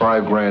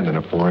 25 grand in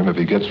it for him if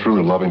he gets through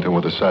to Lovington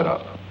with a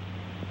setup.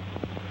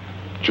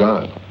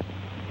 John,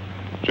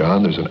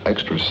 there's an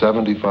extra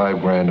 75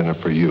 grand in it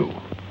for you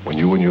when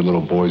you and your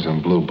little boys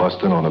in blue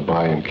bust in on the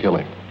buy and kill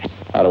him.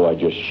 How do I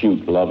just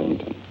shoot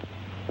Lovington?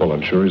 Well,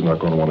 I'm sure he's not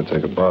going to want to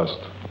take a bust.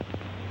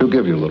 He'll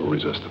give you a little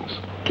resistance.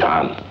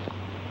 John,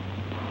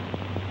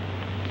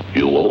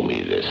 you owe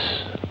me this.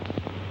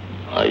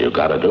 You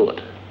gotta do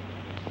it.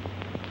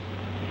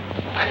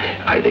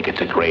 I think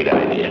it's a great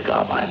idea,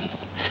 Carmine.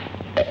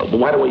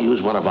 Why don't we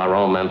use one of our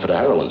own men for the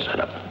heroin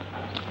setup?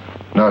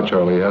 No,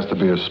 Charlie, it has to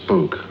be a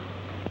spook.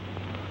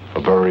 A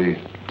very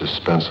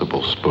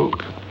dispensable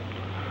spook.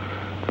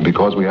 And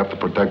because we have to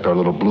protect our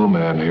little blue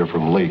man here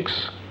from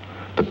leaks,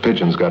 the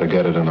pigeon's got to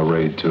get it in a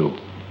raid, too.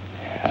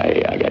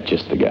 I got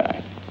just the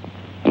guy.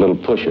 A little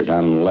pusher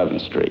down on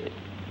 11th Street.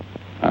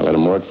 I let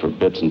him work for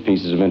bits and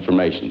pieces of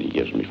information he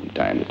gives me from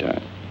time to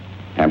time.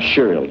 I'm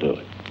sure he'll do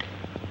it.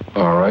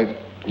 All right.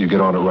 You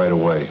get on it right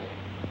away.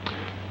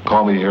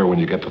 Call me here when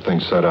you get the thing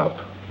set up.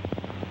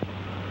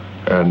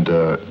 And,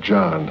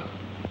 John,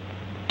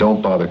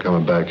 don't bother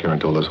coming back here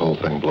until this whole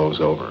thing blows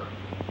over.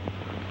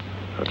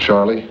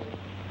 Charlie,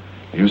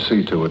 you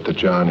see to it that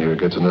John here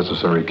gets the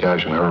necessary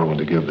cash and heroin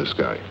to give this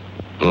guy.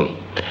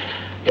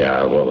 Yeah,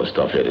 I'll have all the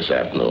stuff here this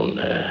afternoon.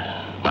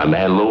 My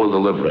man Lou will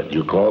deliver it.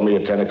 You call me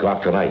at 10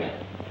 o'clock tonight.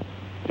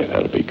 Yeah,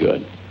 that'll be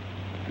good.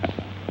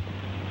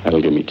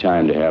 That'll give me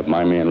time to have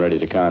my man ready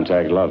to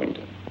contact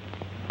Lovington.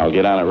 I'll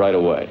get on it right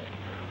away.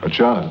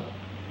 John,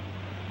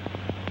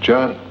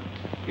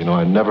 you know,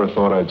 I never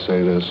thought I'd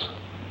say this,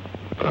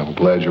 but I'm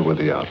glad you're with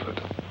the outfit.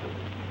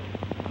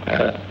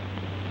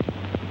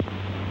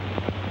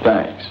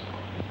 Thanks,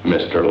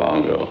 Mr.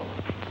 Longo.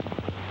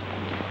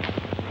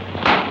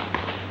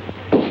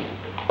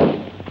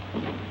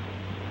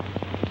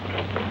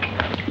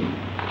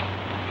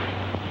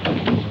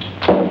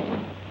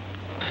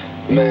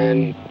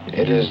 Men,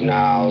 it is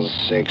now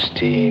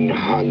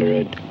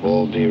 1600.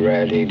 We'll be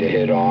ready to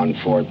hit on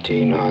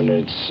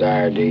 1400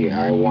 Saturday.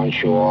 I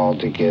want you all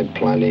to get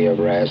plenty of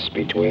rest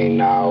between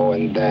now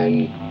and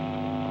then.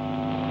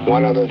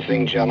 One other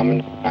thing,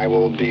 gentlemen. I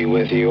will be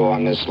with you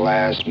on this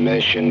last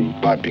mission,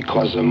 but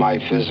because of my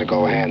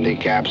physical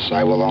handicaps,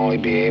 I will only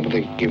be able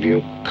to give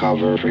you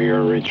cover for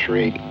your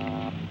retreat.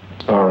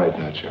 All right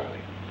now, Charlie.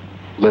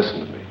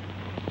 Listen to me.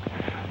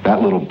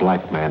 That little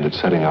black man that's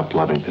setting up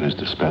Lovington is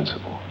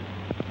dispensable.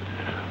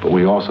 But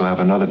we also have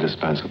another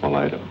dispensable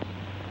item.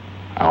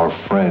 Our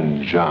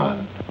friend,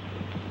 John.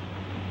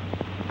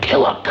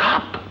 Kill a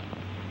cop?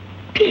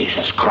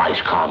 Jesus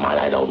Christ, Carmine,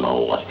 I don't know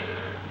what.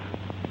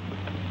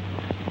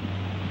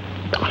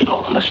 I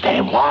don't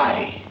understand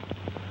why.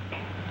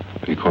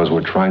 Because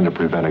we're trying to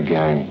prevent a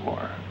gang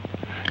war.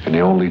 And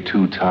the only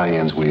two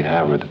tie-ins we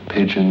have are the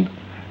pigeon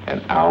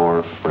and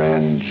our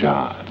friend,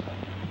 John.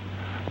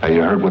 Now,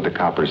 you heard what the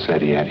copper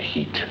said. He had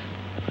heat.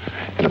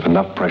 And if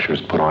enough pressure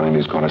is put on him,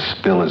 he's going to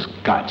spill his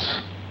guts.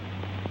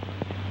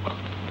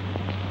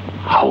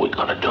 How are we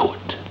going to do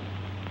it?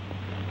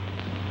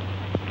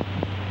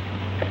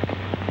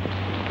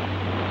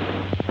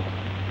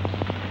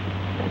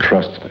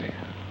 Trust me,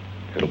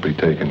 it'll be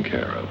taken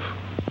care of.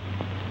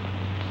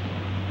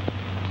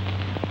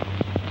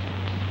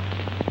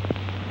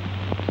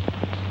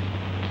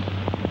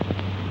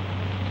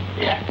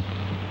 Yeah.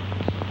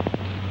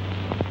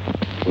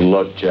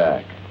 Look,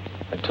 Jack,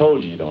 I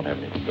told you don't have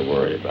anything to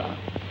worry about.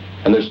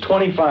 And there's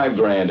 25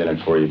 grand in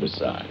it for you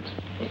besides.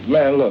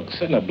 Man, look,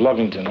 setting up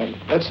Lovington,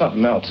 that's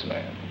something else,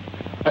 man.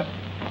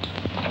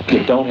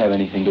 You don't have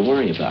anything to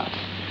worry about.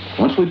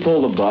 Once we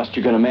pull the bust,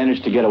 you're going to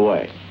manage to get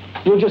away.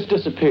 You'll just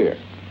disappear.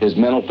 His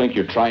men will think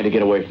you're trying to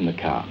get away from the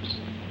cops.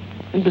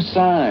 And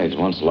besides,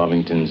 once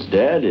Lovington's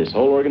dead, his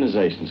whole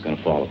organization's going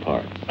to fall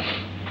apart.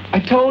 I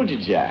told you,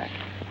 Jack.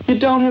 You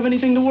don't have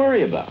anything to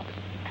worry about.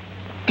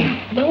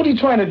 Man, what are you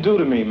trying to do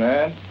to me,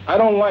 man? I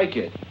don't like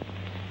it.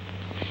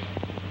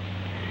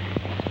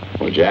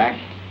 Well, Jack,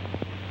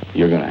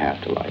 you're going to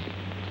have to like it.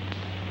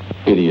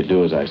 Either you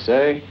do as I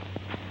say,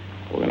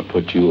 or we're going to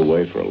put you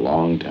away for a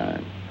long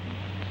time.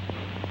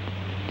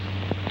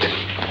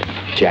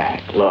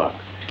 Jack, look,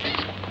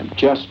 I'm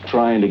just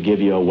trying to give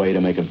you a way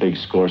to make a big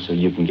score so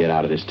you can get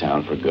out of this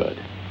town for good.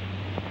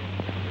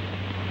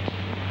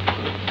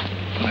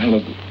 Man,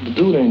 look, the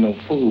dude ain't no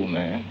fool,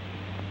 man.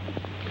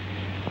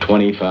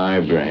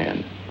 25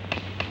 grand.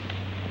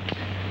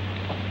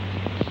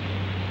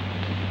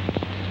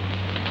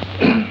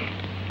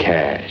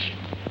 Cash.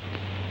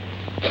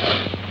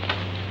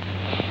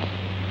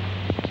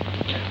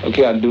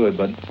 Okay, I'll do it,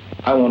 but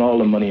I want all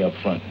the money up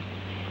front.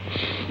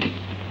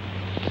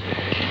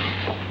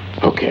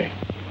 Okay,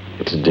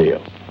 it's a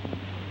deal.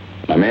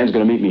 My man's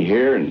gonna meet me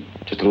here in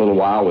just a little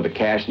while with the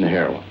cash and the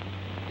heroin.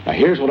 Now,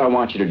 here's what I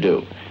want you to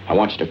do. I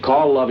want you to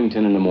call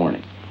Lovington in the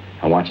morning.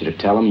 I want you to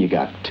tell him you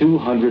got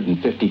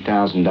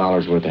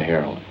 $250,000 worth of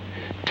heroin.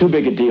 Too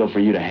big a deal for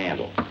you to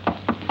handle.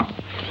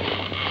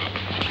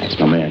 That's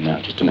my man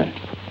now. Just a minute.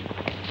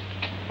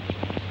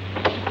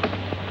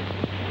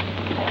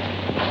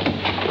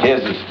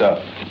 Here's the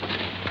stuff.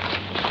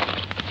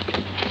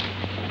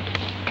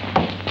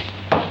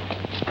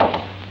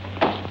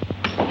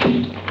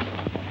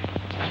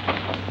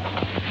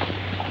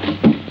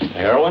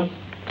 Heroin?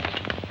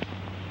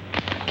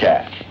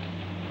 Cash.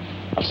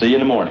 I'll see you in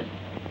the morning.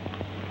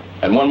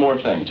 And one more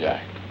thing,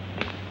 Jack.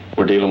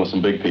 We're dealing with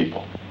some big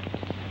people.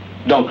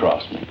 Don't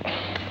cross me.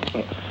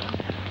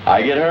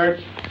 I get hurt,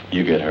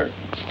 you get hurt.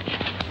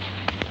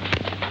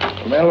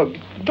 Man, look,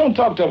 don't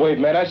talk that way,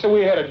 man. I said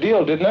we had a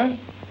deal, didn't I?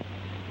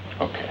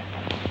 Okay.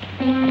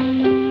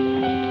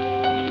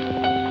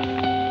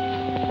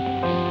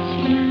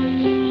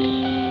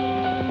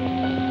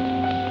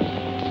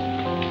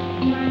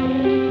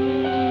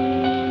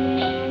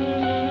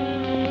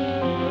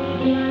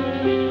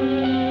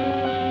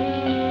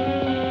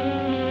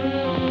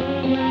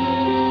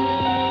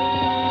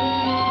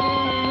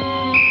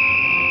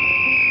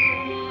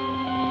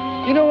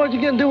 You know what you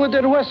can do with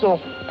that whistle?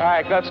 All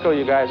right, let's go,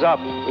 you guys. Up.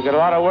 We got a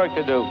lot of work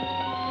to do.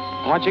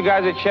 I want you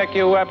guys to check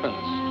your weapons.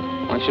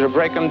 I want you to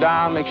break them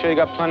down, make sure you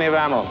got plenty of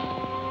ammo.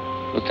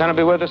 Lieutenant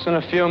will be with us in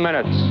a few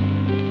minutes.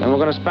 Then we're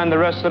going to spend the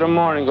rest of the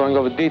morning going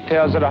over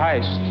details of the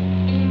heist.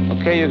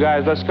 Okay, you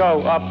guys, let's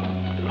go. Up.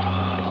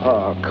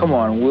 Oh, come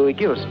on, Willie,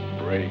 give us a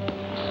break.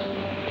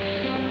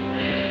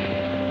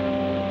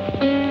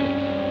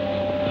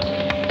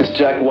 It's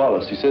Jack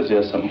Wallace. He says he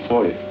has something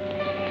for you.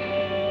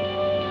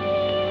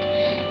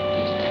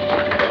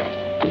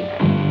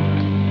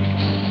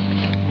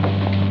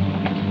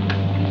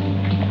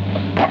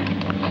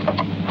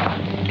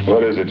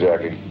 What is it,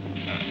 Jackie?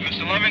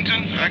 Mr.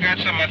 Lovington, I got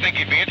something I think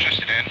you'd be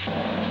interested in.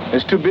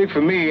 It's too big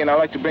for me, and I'd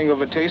like to bring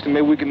over a taste, and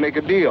maybe we can make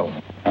a deal.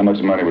 How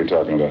much money are we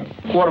talking about?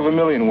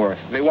 $250,000 worth.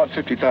 They want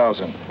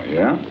 $50,000.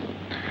 Yeah?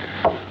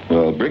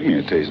 Well, bring me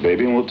a taste,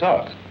 baby, and we'll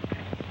talk.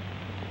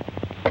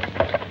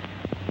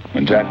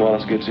 When Jack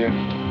Wallace gets here,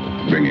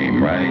 bring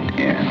him right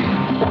in.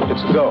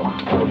 It's a go.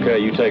 Okay,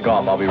 you take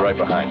off. I'll be right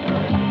behind you.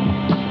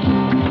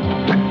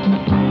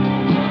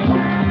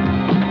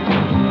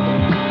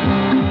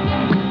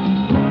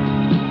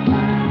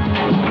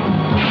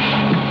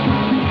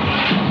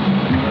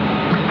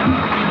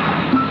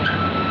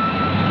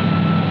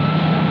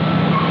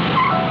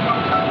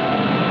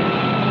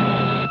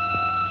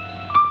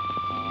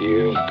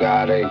 You've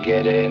got to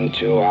get in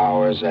 2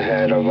 hours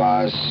ahead of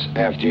us.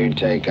 After you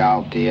take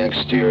out the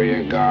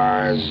exterior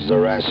guards, the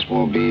rest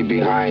will be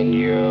behind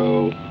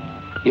you.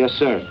 Yes,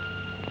 sir.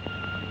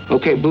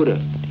 Okay, Buddha,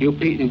 you,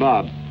 Pete, and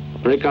Bob,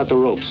 break out the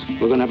ropes.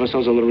 We're going to have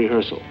ourselves a little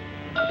rehearsal.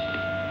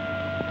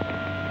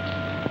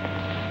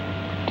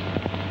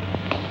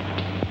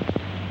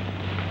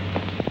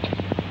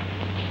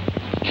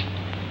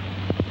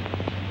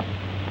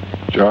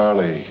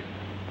 Charlie.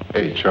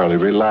 Hey, Charlie,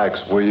 relax,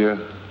 will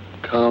you?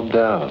 Calm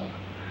down.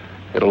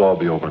 It'll all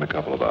be over in a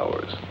couple of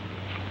hours.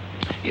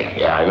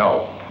 Yeah, I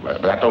know.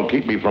 But that don't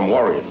keep me from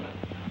worrying.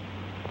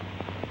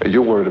 Hey,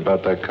 you're worried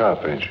about that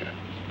cop, ain't you?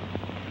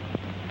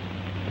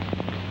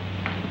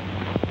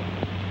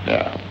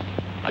 Yeah,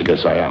 I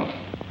guess I am.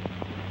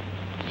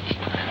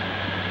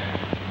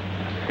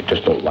 I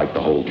just don't like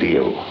the whole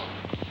deal.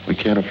 We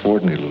can't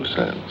afford any loose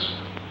ends.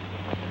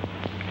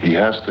 He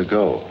has to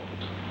go.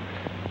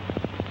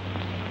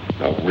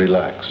 Now,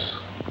 relax.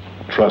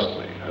 Trust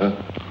me, huh?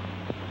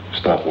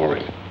 Stop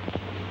worrying.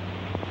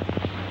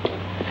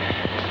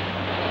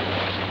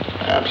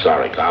 I'm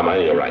sorry,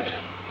 Carmine, you're right.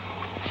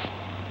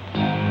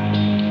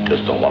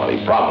 Just don't want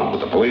any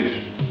problems with the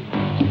police.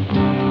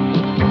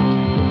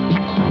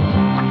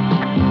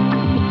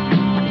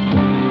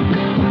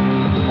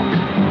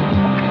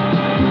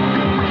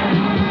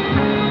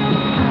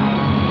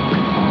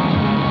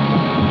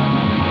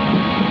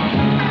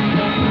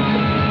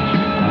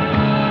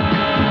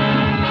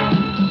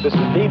 This is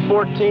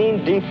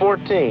D14,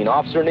 D14.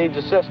 Officer needs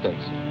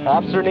assistance.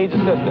 Officer needs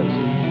assistance.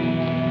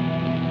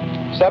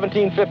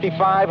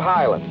 1755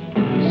 Highland.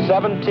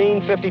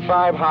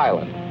 1755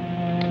 Highland.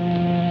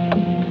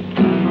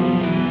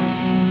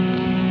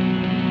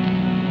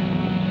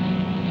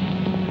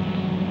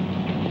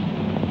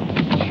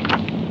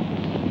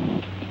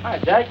 Hi,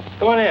 Jack.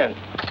 Come on in.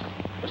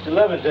 Mr.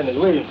 Lovington is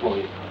waiting for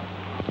you.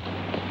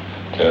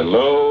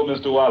 Hello,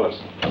 Mr. Wallace.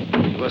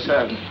 What's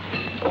happening?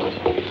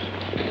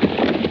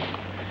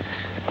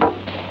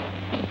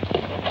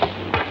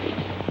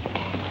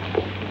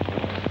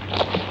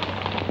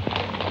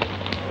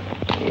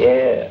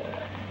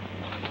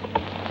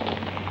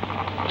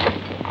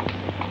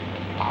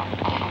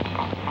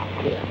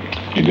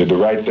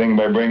 right thing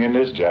by bringing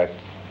this, Jack.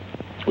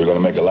 We're going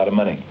to make a lot of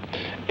money.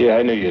 Yeah,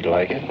 I knew you'd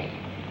like it.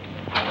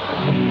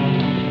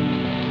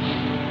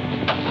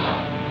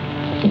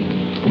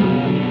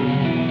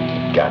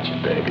 Gotcha,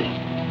 baby.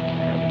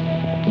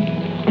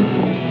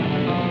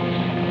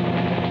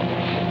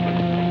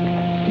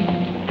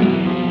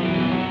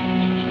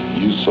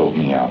 You sold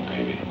me out,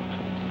 baby.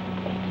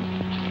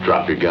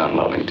 Drop your gun,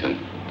 Lovington.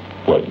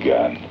 What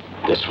gun?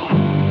 This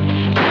one.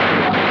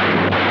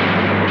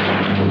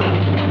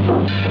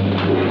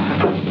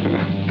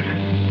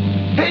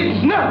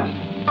 Hey,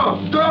 no!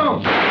 Oh,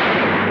 don't!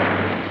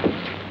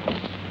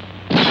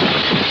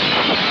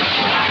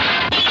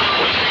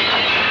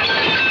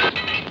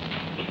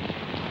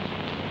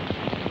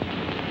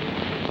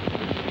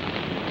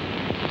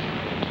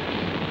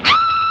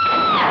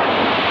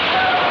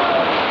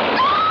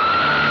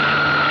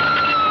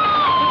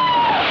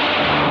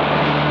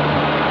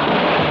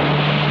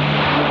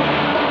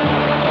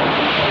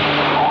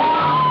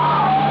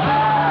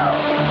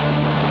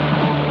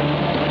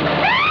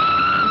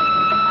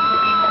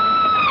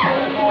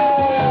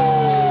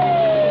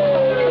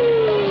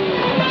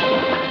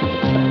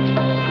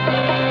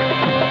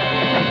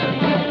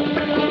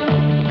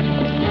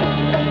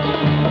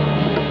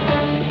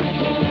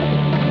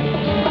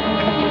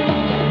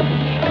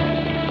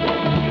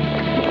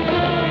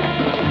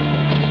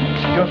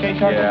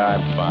 Yeah,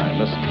 I'm fine.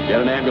 Listen,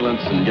 get an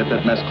ambulance and get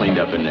that mess cleaned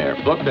up in there.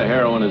 Book the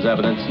heroin as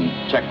evidence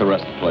and check the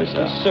rest of the place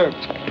out. Yes, sir.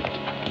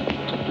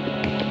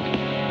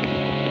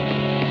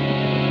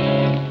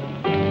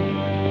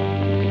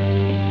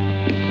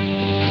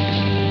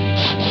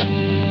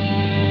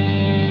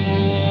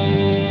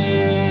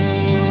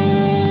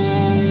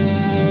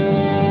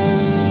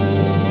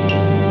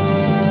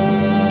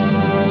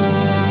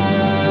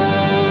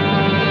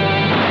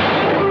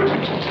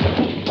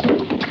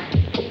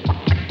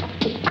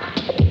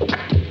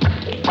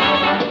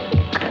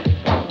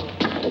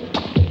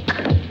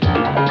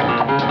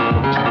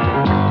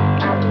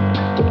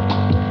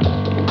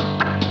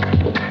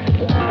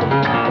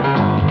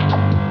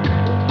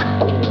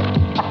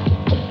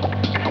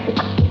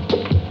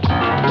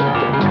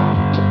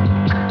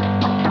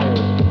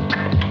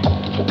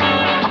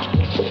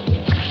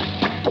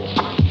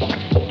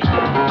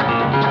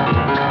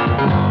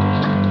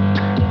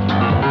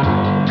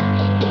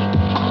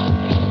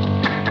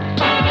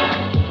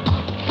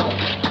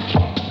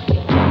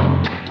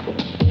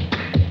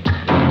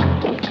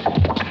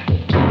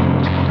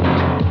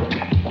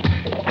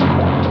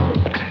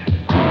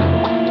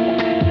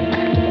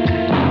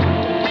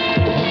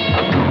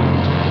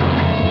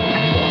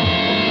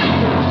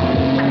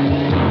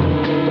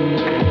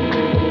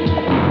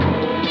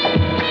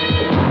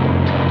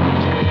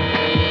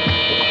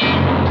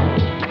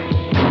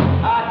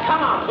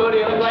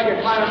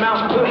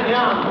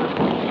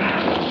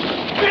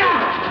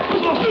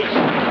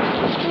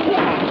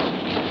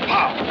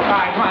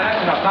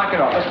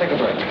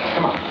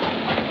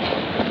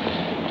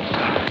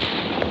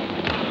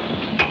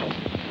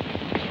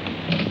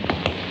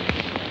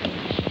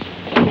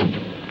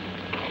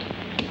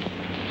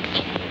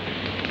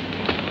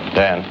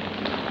 Dan,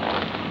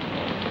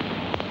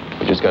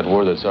 we just got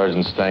word that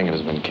Sergeant Stangen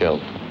has been killed.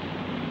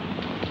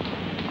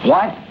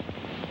 What?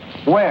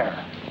 Where?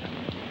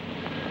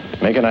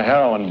 Making a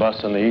heroin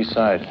bust on the east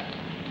side.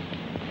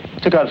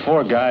 Took out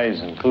 4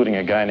 guys, including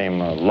a guy named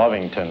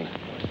Lovington.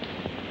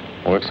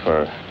 Works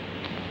for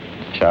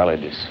Charlie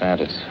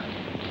DeSantis.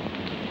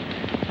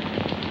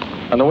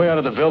 On the way out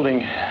of the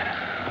building,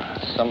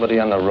 somebody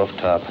on the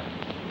rooftop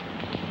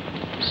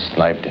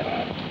sniped him.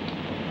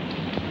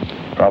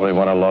 Probably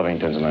one of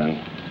Lovington's men.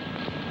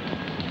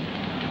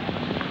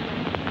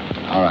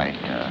 All right.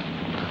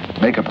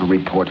 Make up a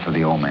report for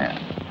the old man.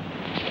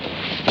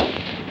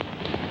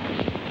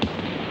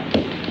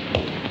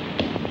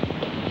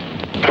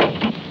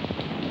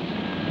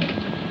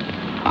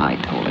 I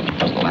told him he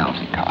was a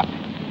lousy cop.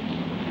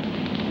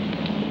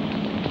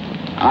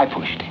 I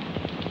pushed him.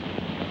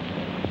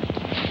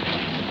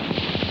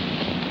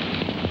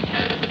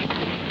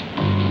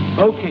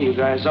 Okay, you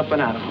guys, up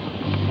and at 'em.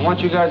 I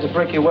want you guys to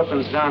break your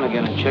weapons down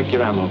again and check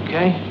your ammo,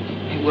 okay?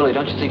 Hey, Willie,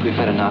 don't you think we've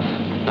had enough?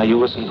 Now, you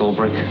listen,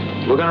 Goldbrick.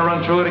 We're gonna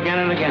run through it again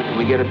and again till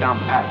we get it down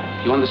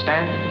pat. You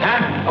understand?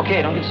 Huh?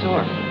 Okay, don't get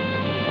sore.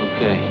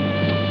 Okay.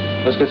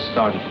 Let's get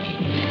started.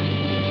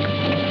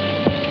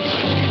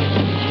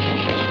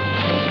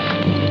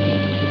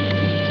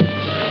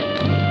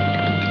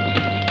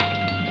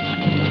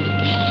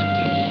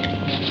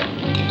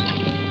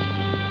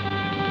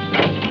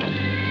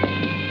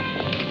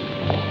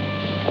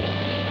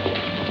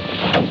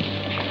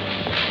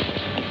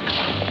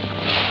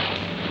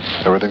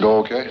 Everything go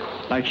okay?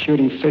 Like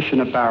shooting fish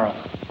in a barrel.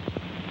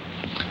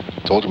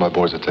 Told you my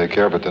boys would take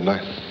care of it, didn't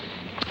I?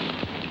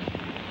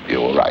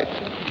 You were right.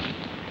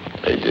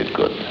 They did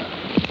good.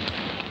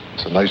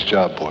 It's a nice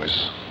job,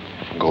 boys.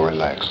 Go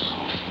relax.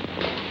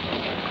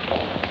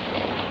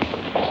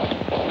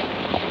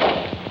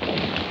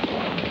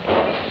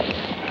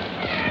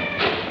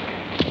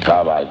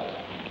 Carbide,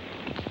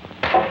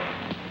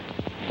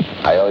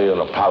 I owe you an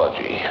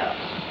apology.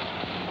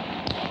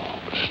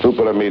 Stupid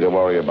stupid of me to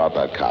worry about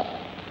that cop.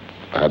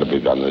 It had to be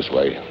done this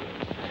way.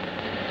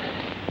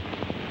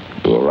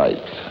 You were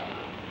right.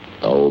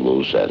 No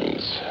loose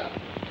ends.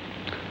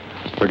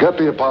 Forget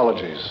the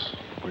apologies.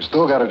 We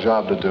still got a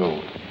job to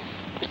do.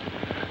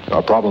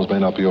 Our problems may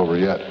not be over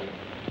yet.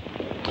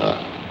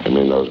 You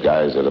mean those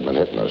guys that have been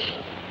hitting us?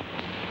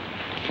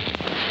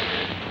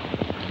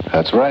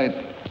 That's right.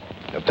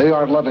 If they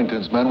aren't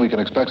Lovington's men, we can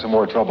expect some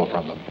more trouble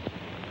from them.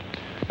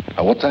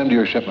 Now, what time do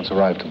your shipments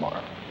arrive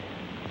tomorrow?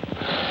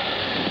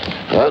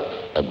 Well,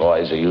 the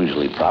boys are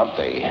usually prompt.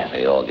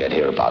 They all get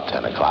here about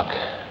 10 o'clock.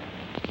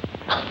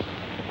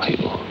 You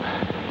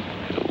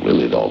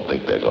really don't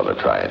think they're going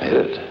to try and hit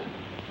it?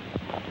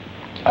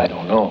 I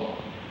don't know.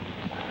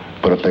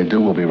 But if they do,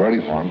 we'll be ready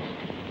for them.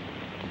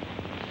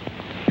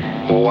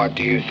 What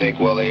do you think,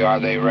 Willie? Are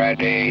they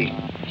ready?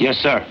 Yes,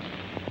 sir.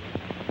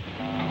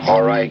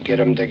 All right, get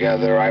them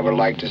together. I would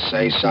like to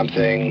say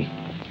something.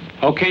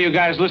 Okay, you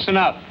guys, listen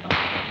up.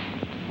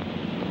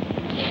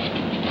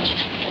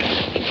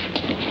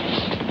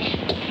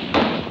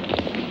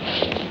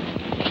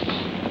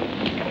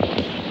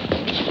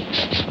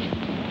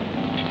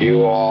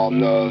 You all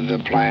know the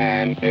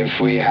plan. If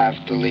we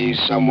have to leave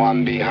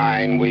someone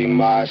behind, we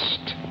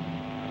must.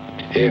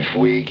 If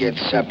we get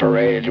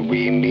separated,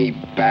 we meet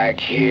back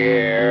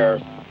here.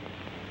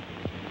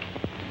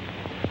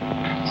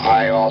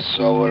 I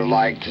also would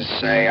like to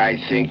say I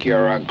think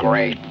you're a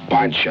great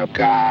bunch of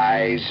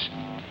guys.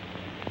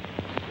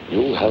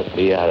 You help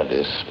me out of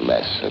this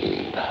mess,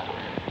 and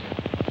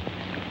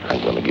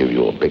I'm going to give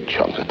you a big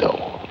chunk of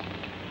dough.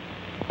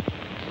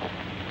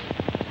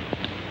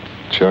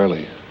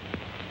 Charlie,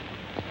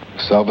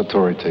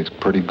 Salvatore takes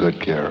pretty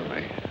good care of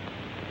me.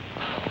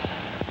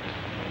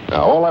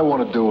 Now, all I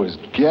want to do is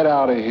get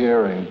out of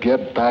here and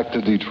get back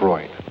to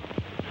Detroit.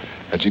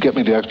 Did you get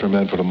me the extra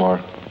men for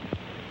tomorrow?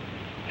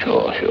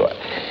 Sure.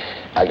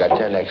 I got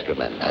 10 extra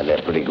men, and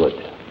they're pretty good.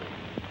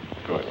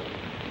 Good.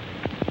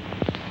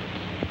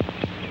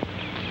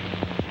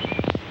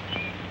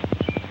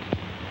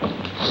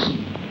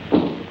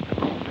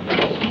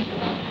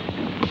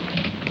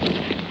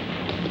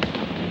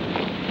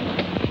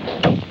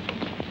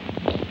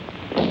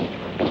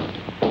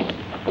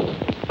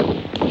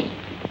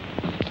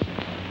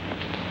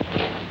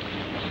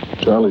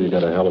 Charlie, you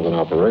got a hell of an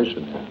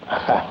operation here.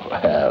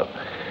 Well,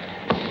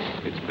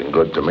 it's been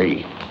good to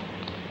me.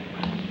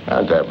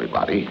 And to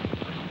everybody.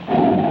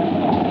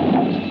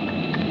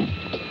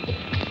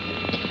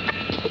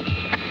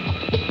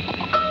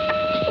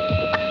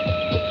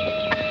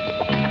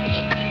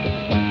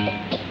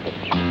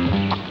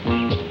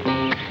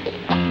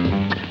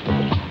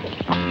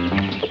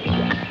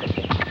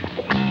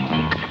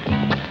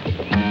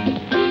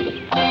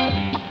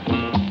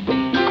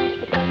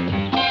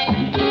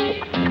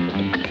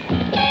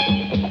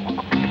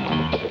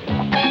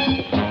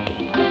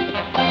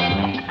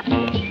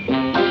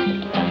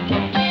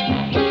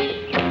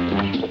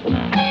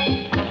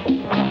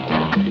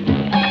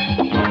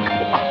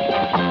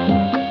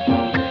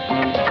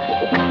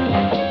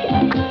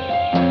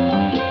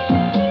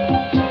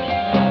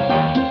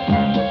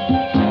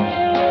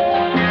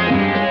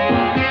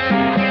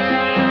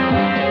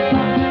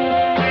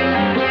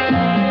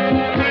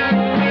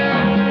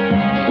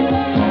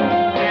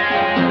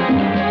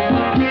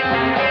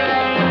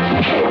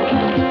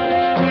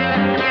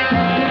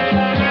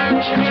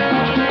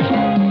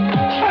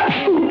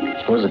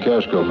 Where's the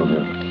cash go from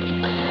here?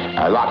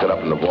 I lock it up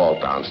in the vault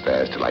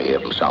downstairs till I hear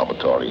from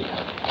Salvatore.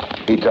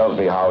 He tells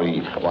me how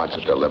he wants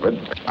it delivered.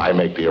 I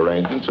make the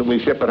arrangements, and we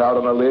ship it out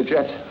on a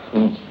Learjet.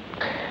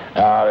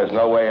 There's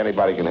no way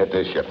anybody can hit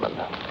this shipment.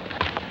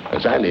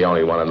 Because I'm the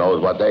only one who knows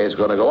what day it's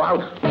going to go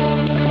out.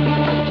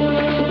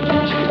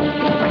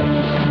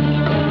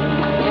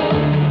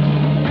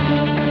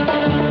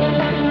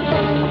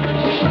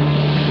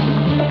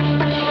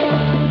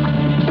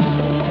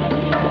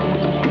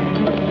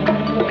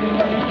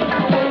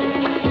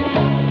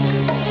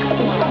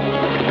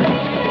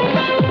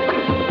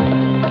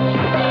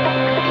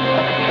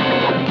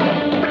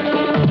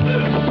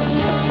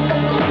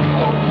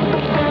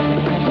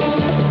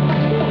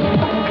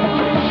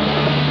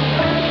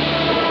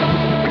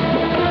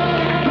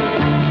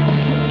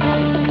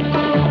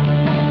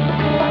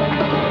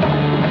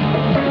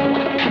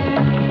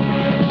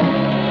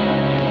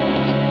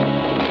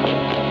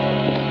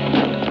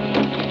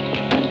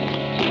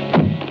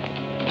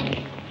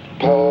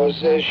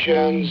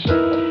 Positions.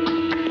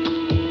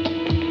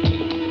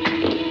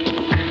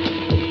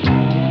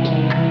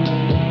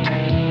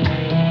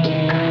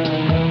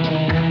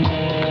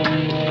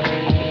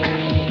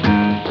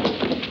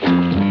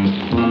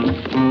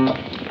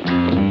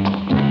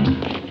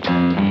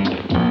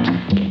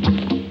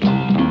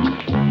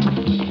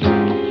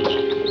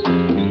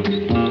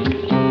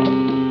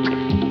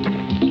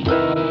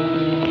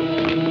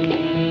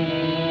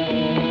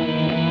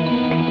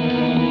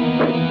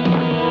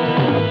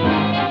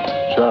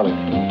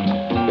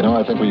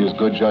 I think we used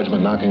good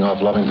judgment knocking off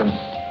Lovington.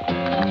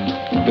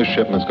 This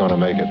shipment's going to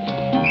make it.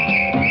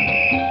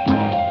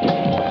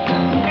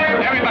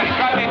 Everybody,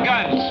 drop your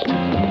guns.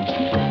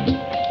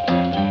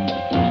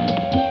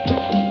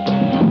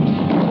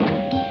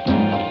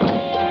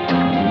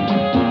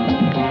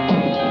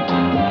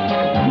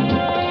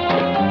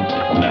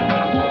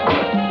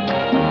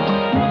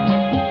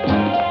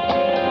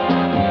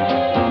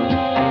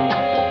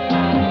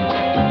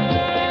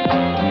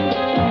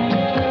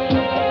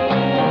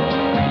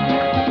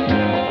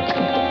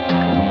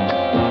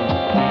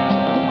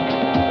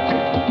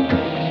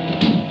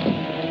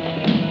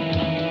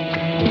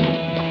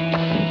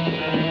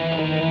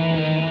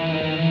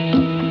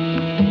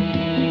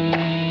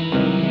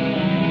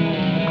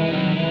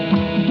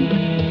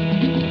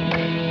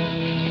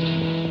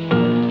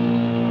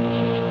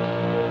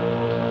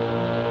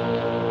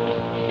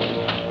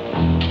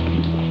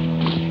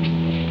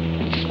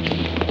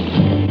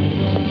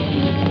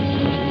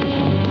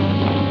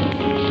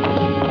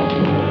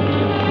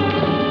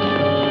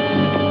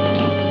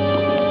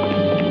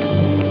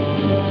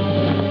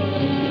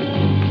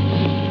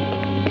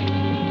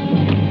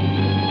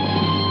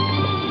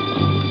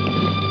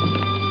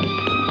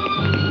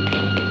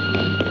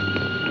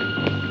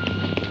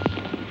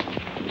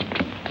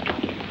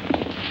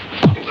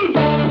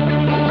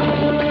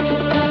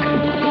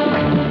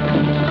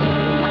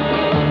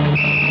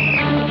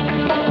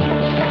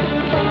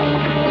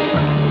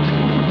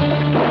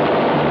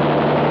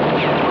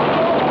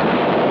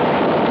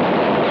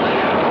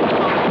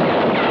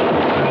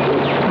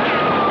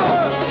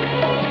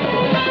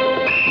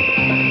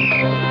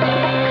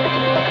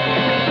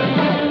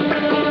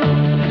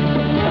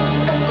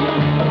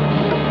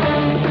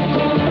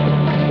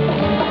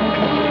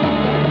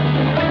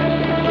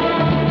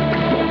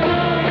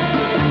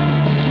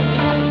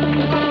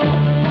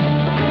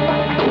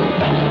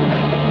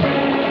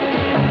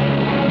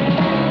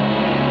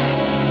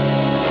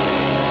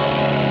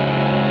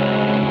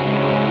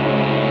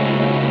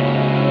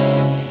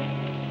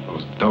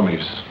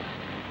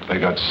 They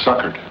got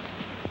suckered.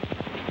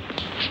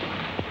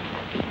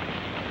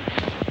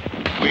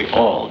 We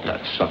all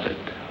got suckered.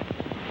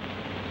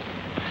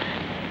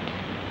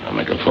 I'll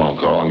make a phone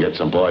call and get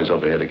some boys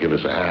over here to give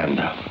us a hand.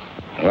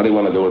 What do you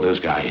want to do with this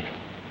guy?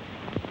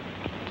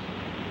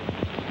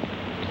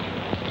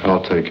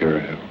 I'll take care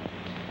of him.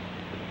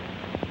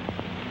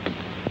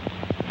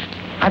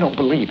 I don't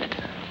believe it.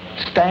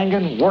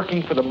 Stangen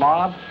working for the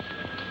mob?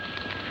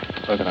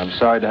 Look, and I'm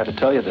sorry to have to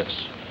tell you this.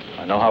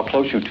 I know how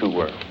close you two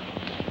were.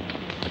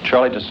 But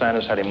Charlie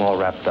DeSantis had him all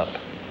wrapped up.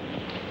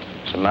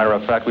 As a matter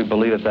of fact, we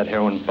believe that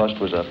heroin bust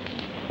was a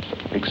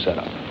big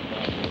setup.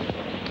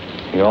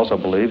 We also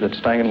believe that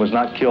Stangen was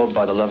not killed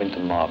by the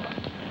Lovington mob,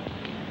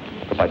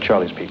 but by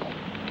Charlie's people.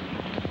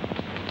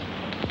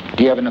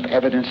 Do you have enough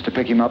evidence to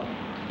pick him up?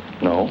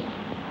 No,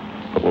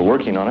 but we're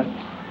working on it.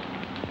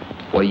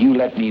 Well, you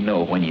let me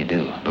know when you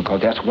do,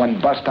 because that's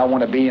one bust I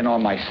want to be in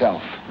on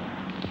myself.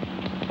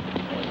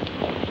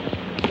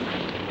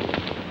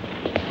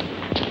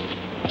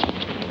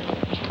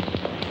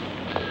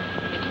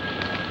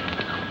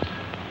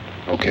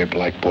 Okay,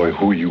 Black Boy,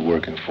 who are you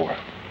working for?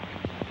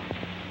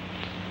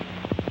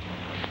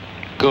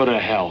 Go to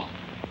hell.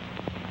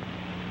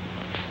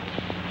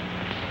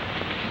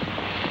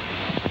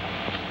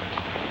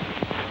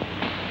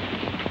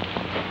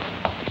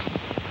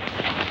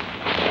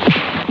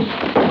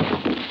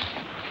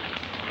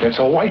 It's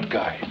a white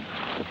guy.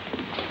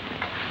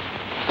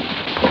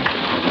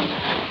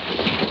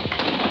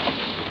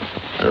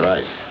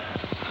 Right.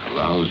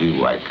 Lousy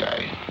white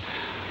guy.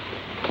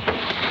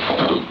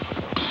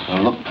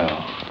 Now look,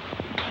 pal.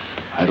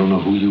 I don't know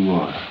who you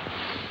are,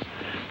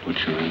 but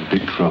you're in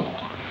big trouble.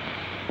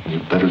 And you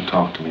better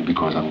talk to me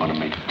because I'm going to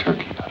make a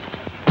turkey out of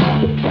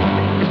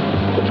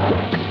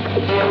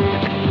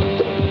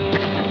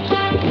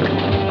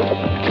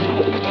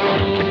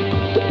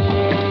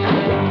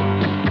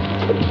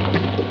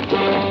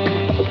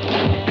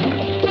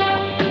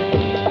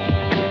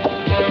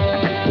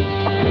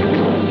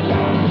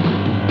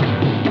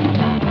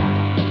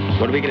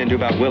What are we going to do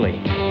about Willie?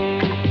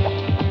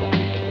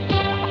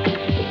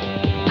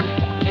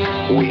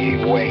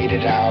 We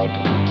waited out.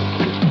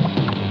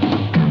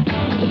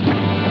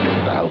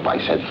 The help I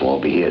sent for will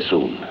be here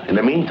soon. In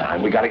the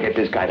meantime, we got to get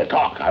this guy to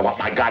talk. I want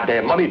my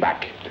goddamn money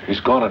back.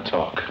 He's going to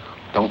talk.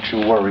 Don't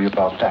you worry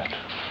about that.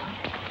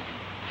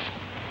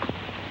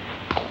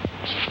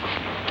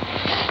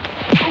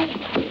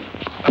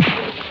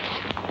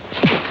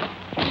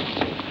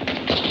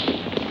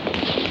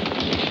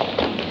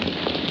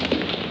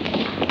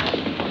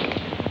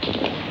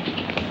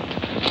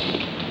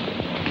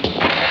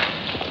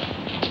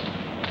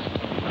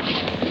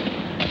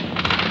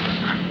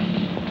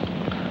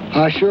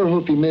 I sure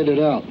hope he made it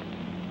out.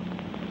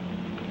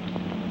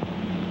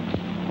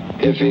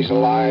 If he's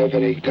alive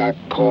and he got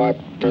caught,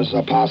 there's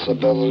a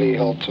possibility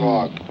he'll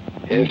talk.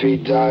 If he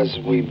does,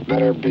 we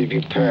better be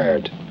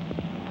prepared.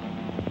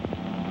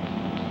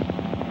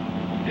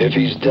 If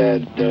he's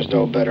dead, there's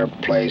no better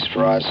place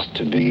for us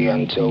to be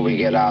until we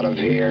get out of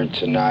here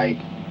tonight.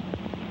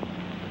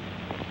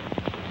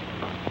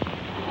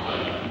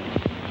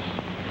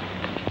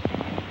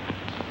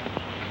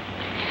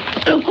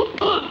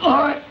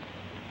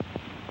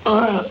 All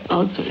right,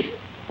 I'll take it.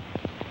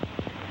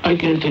 I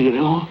can't take it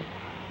anymore.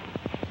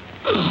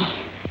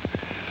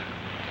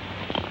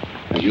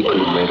 You could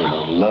have made it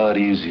a lot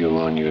easier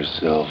on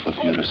yourself if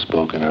you'd have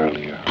spoken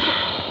earlier.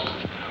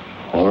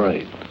 All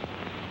right.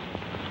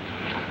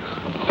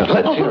 Now,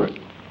 let's hear it.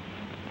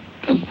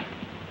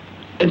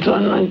 It's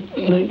on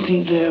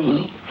 19th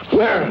Avenue.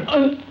 Where?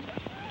 On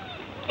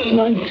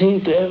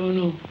 19th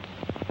Avenue.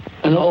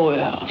 An old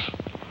house.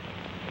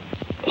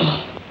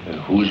 And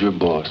who's your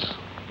boss?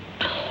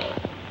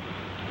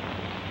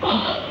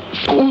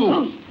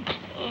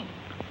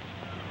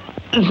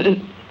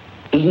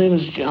 His name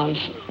is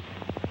Johnson.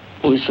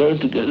 We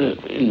served together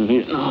in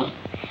Vietnam.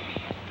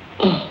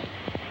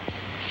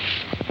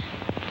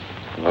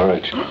 All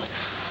right.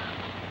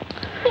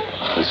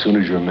 As soon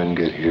as your men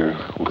get here,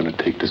 we're going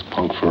to take this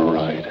punk for a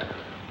ride.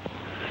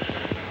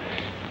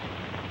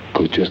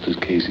 Because just as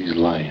Casey's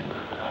lying,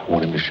 I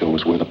want him to show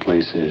us where the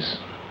place is.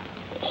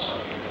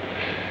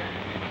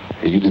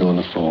 Hey, you get on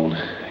the phone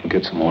and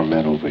get some more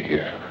men over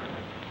here.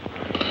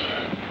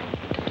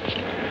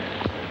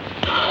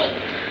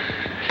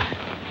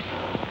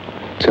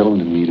 Tell them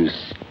to meet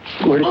us.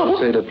 Where did you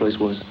say that place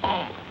was?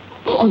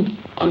 On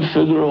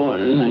Figueroa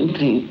and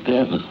 19th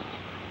Avenue.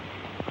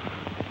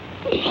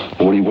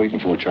 What are you waiting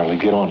for, Charlie?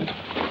 Get on it.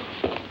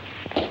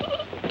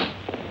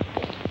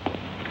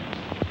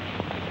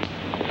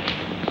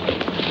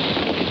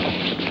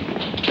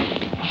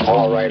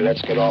 All right,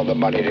 let's get all the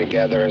money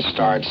together and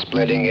start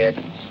splitting it.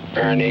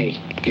 Ernie,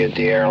 get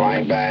the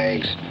airline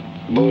bags.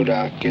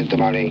 Buddha, get the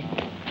money.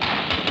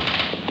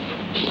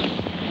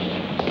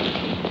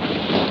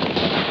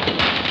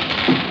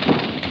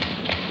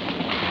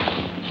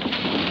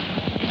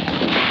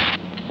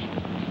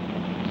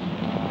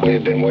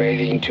 We've been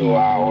waiting 2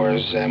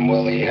 hours and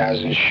Willie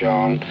hasn't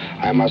shown.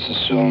 I must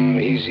assume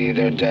he's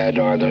either dead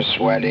or they're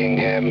sweating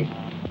him.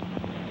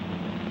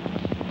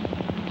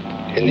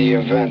 In the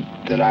event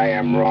that I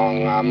am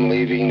wrong, I'm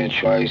leaving the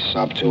choice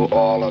up to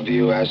all of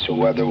you as to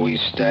whether we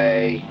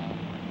stay.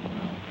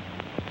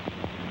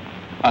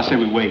 I say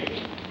we wait.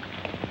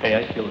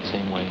 Hey, I feel the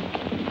same way.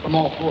 I'm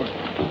all for it.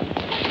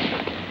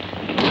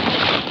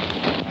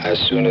 As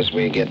soon as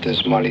we get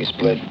this money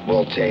split,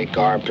 we'll take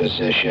our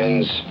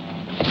positions.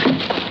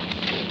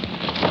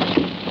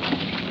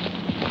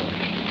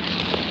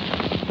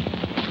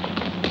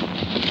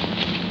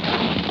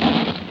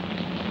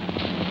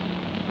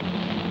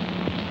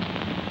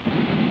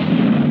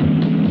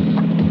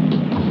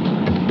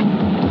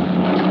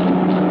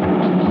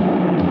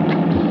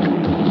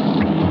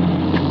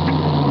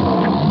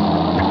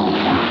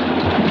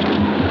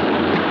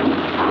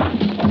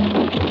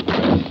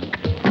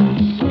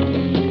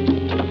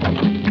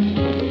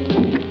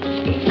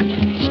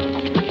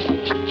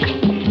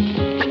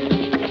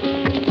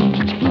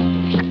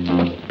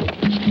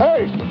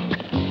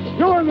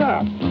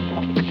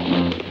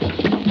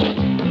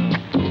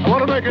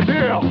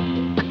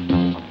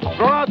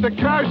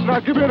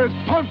 I'll give you this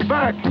punk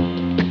back.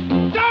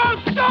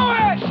 Don't do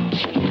it!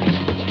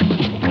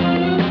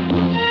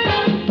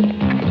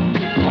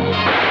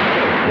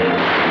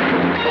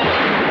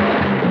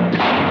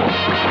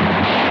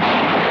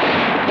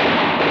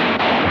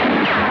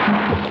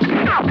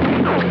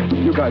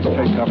 You guys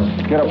take cover.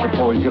 Get up the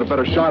pole. You get a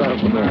better shot at it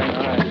from there.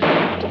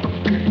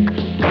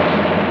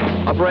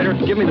 Operator,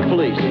 give me the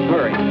police.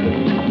 Hurry.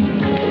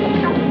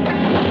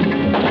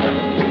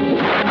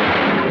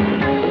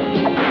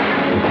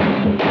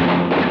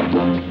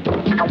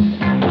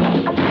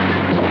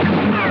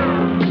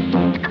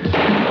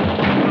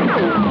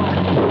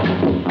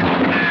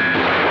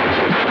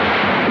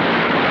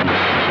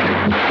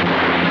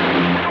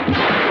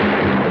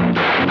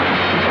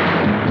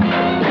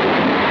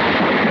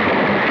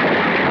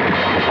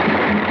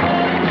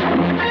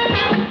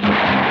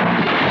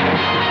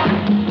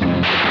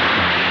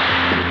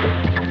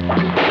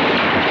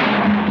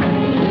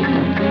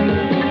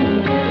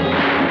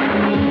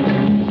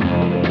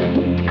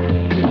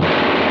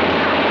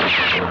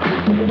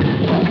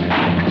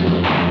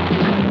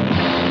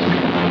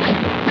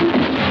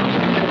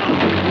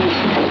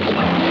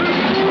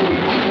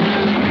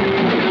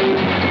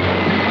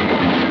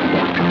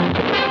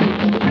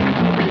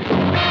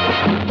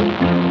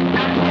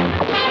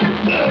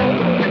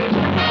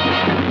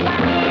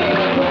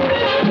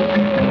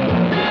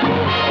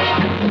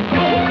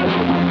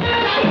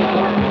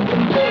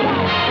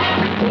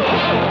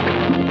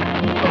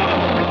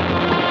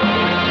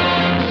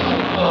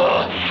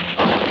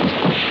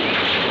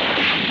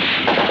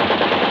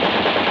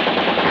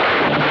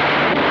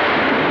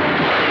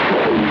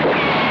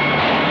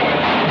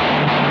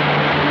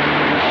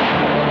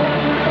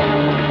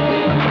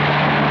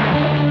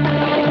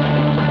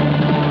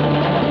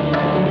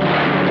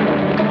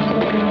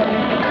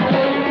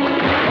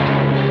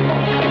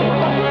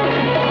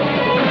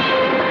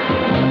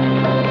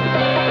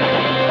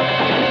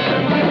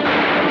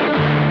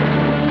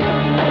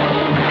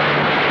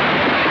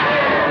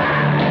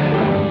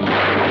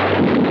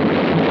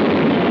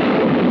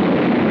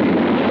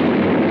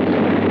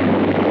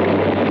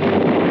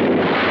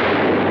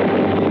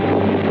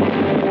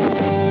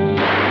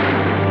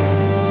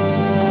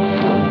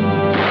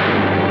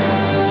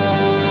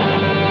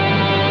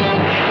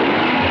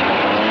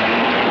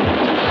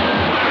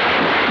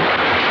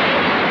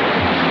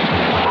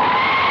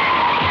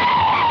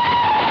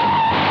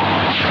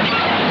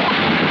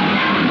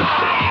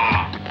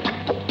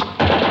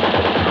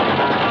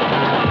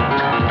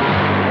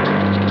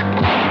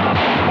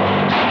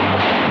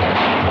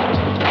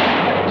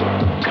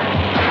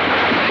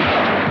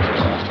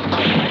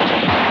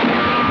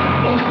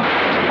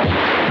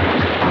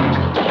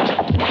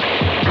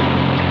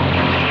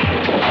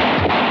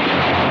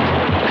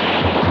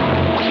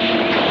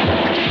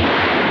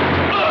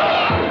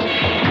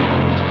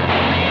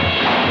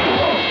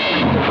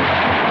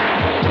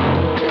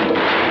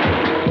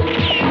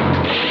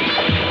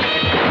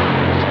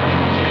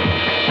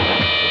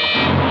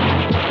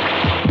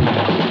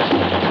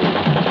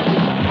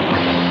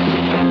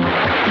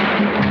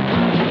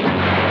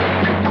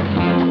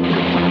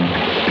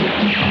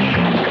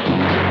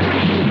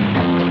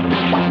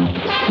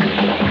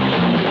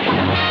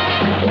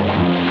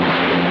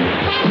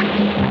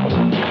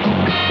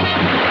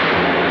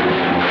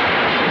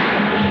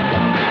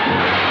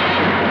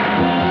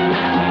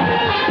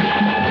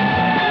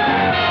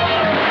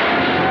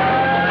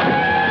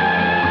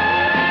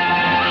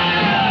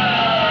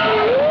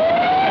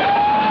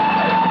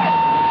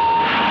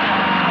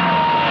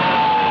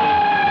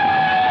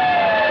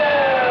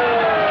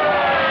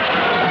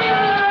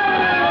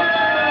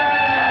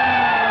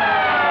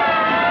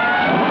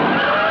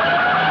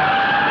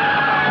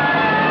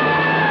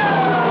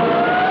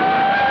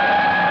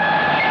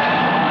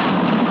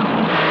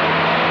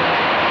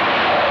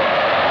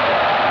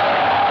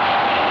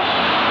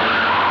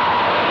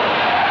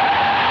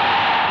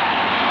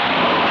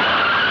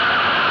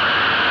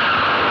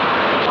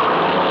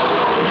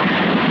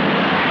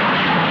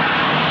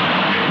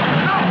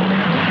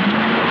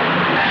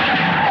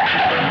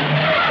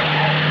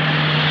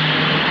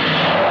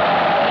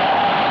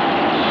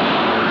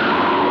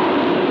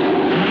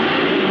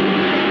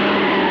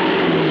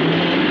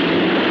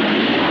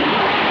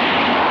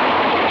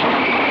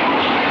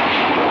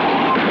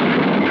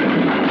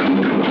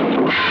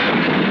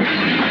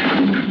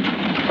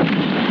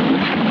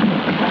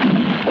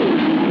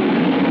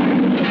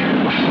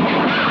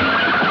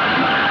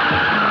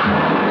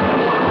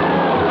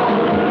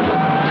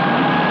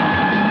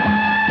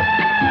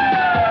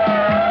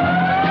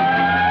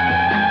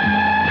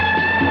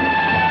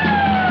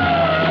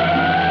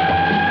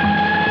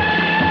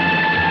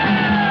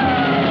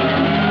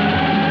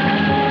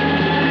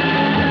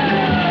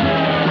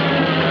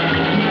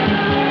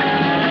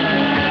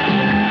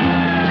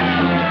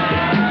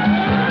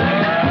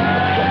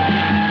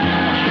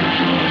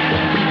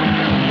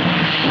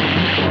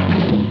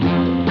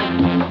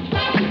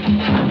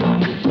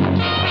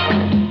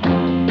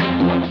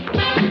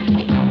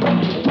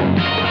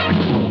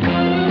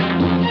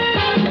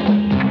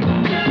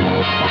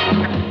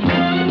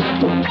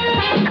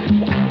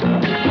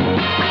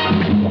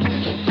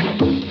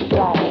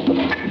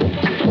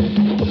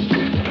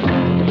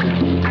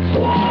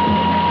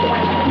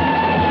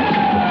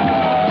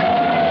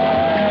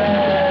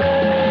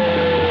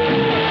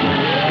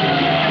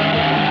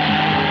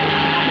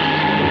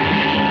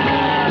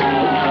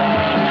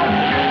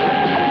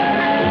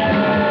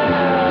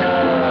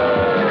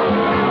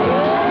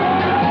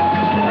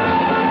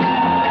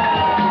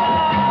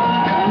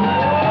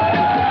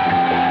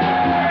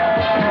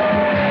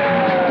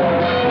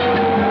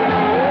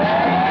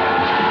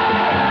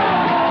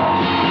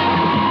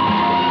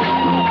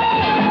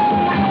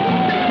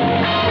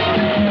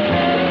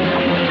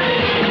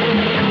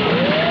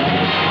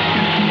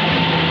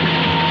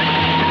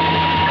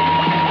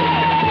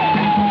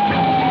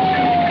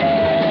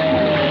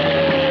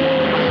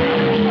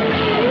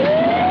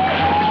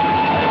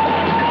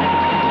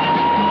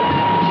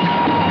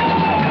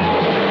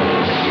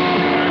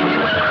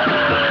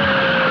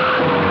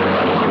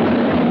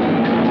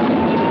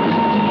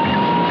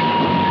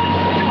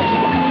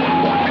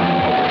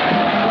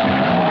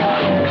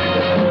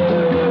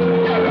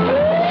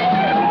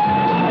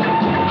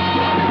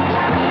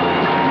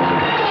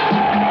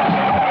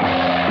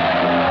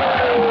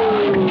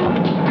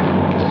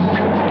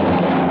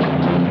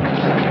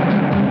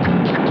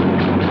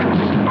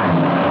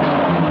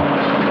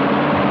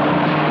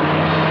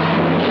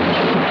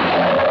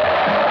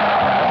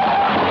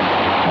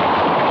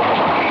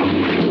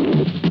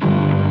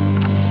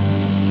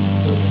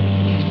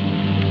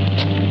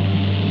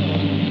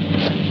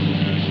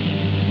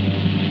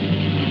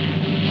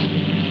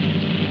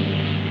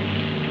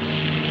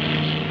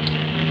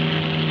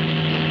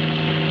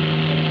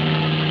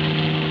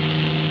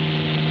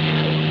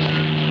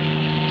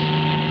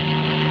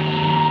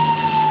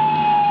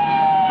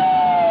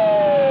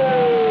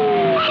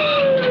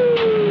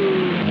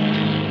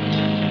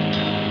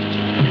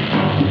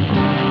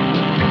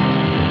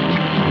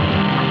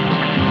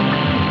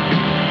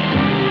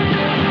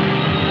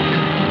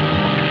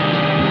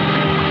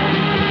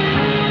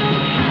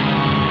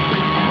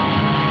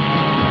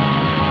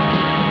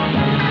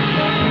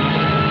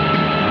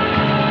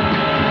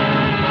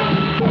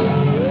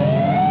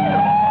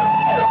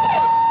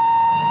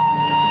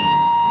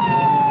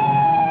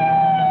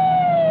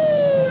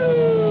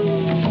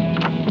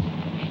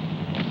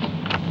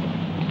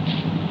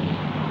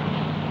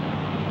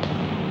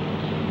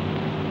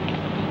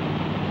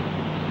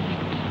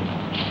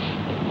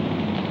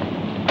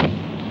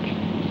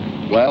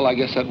 Well, I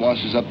guess that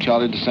washes up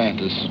Charlie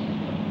DeSantis.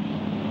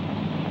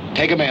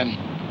 Take him in.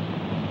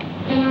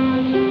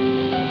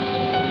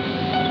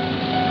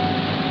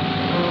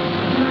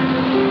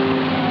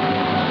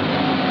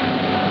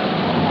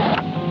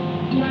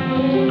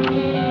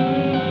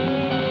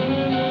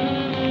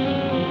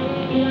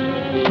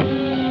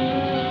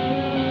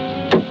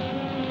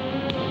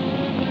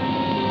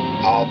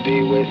 I'll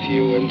be with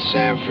you in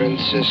San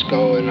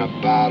Francisco in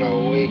about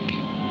a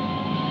week.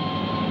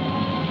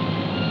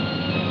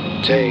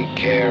 Take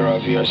care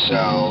of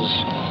yourselves.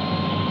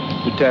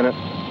 Lieutenant,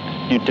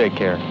 you take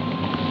care.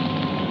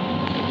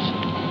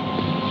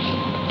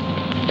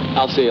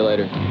 I'll see you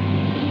later.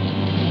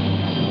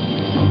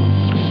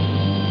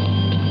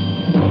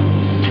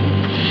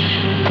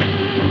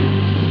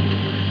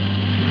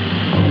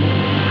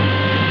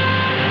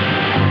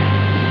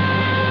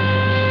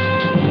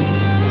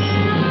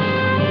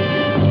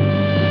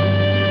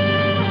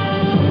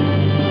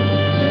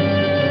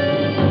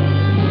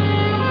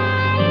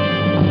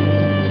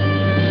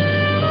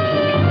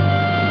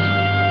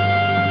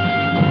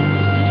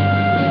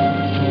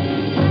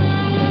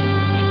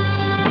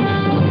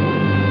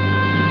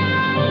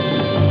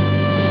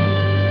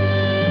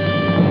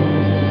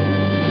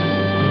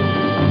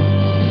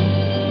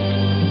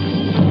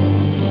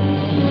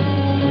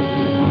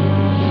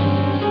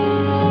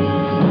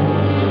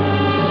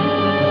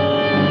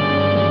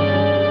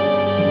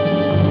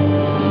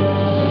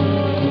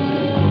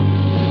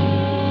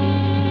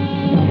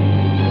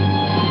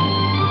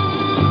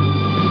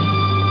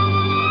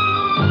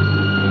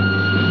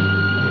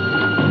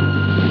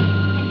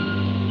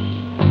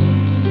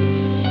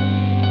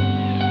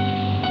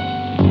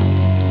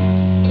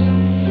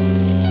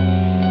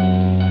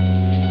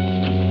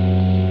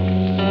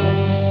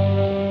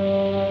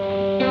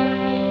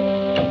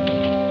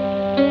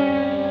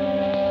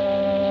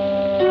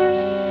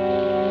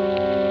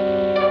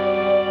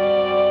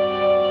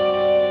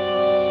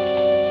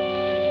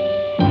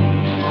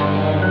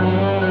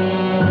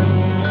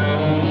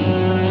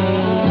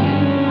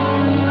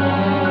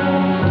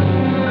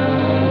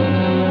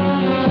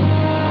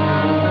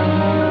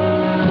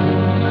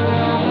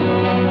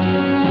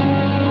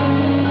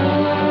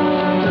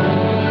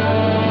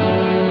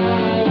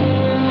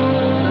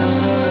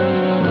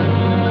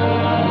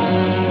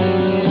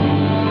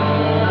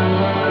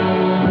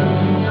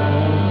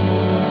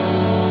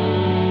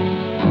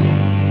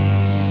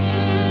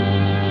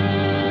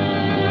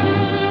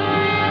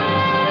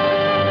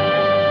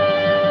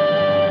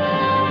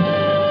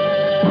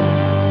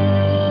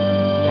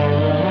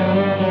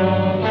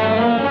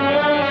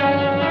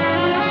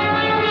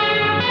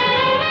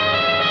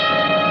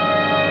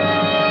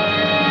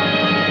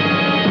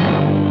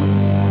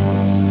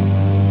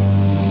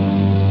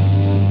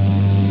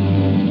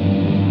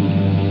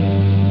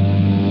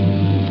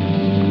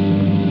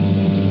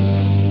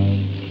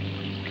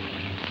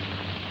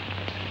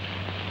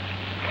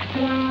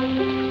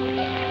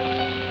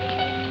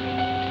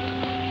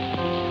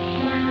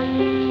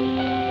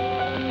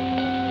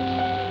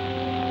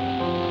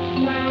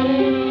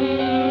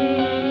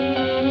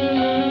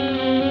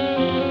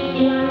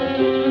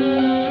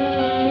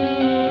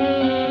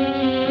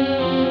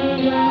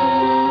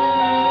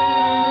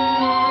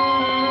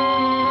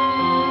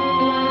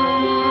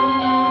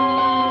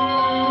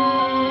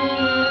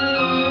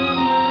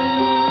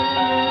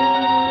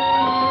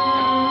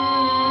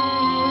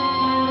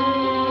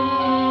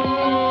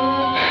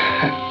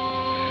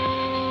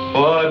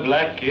 boy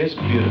black is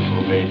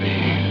beautiful,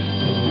 baby.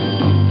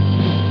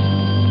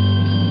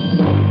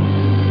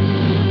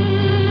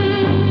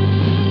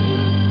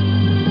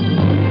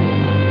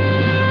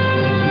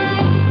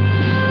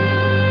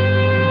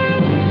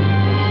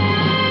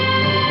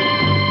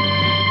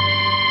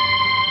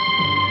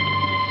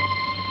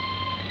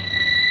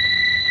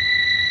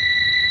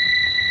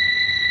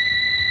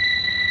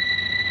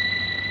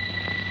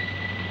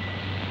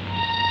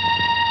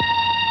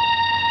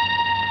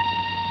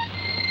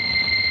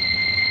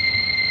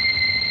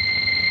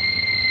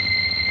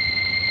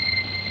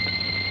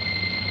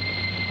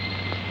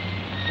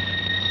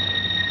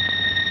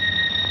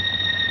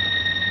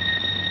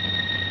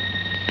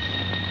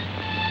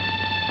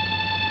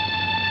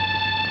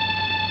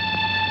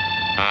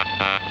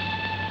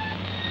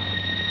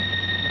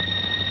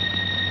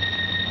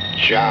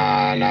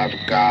 John,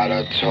 I've got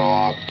to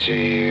talk to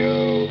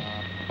you.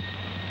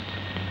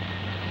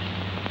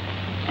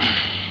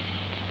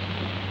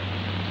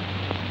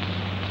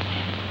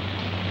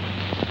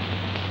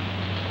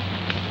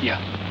 Yeah.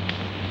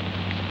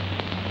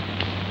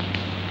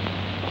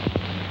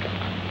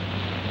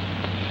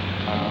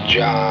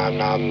 John,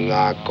 I'm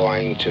not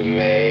going to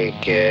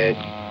make it.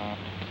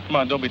 Come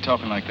on, don't be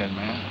talking like that,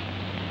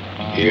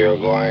 man. You're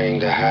going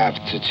to have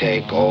to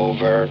take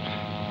over.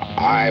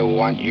 I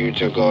want you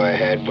to go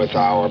ahead with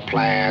our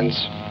plans.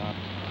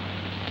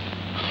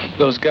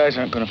 Those guys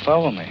aren't going to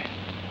follow me.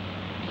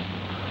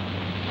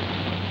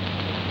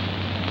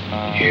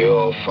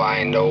 You'll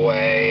find a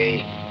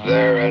way.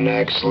 They're an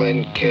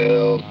excellent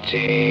kill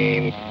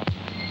team.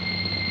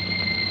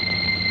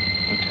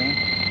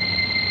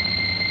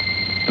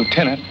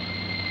 Lieutenant?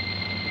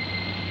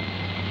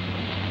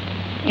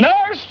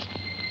 Nurse!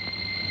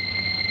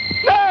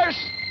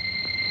 Nurse!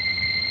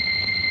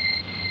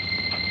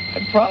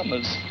 I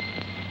promise.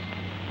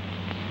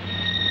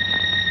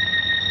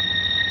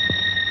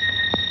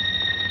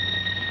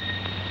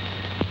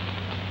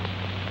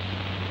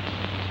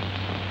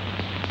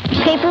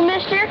 Paper,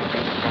 mister?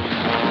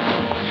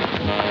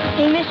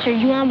 Hey, mister,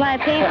 you want to buy a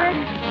paper?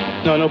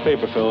 No, no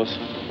paper, Phyllis.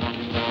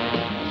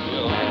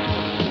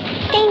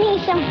 Ain't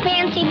he some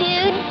fancy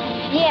dude?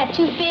 Yeah,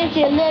 too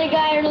fancy to let a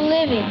guy earn a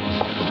living.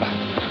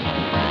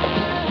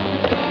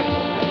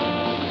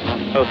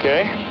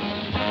 Okay.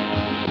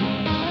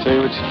 Tell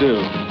you what you do.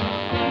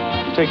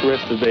 Take the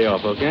rest of the day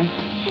off, okay?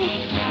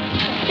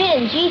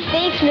 Finn, gee,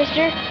 thanks,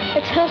 mister.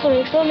 Let's hustle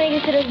and still make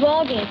it to this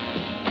ball game.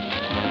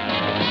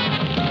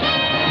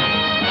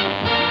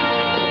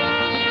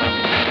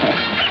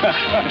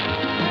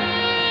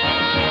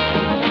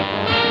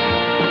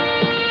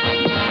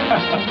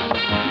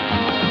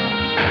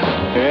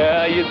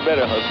 Yeah, you'd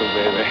better hustle,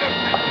 baby.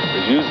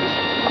 Because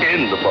you're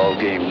in the ball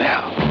game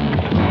now.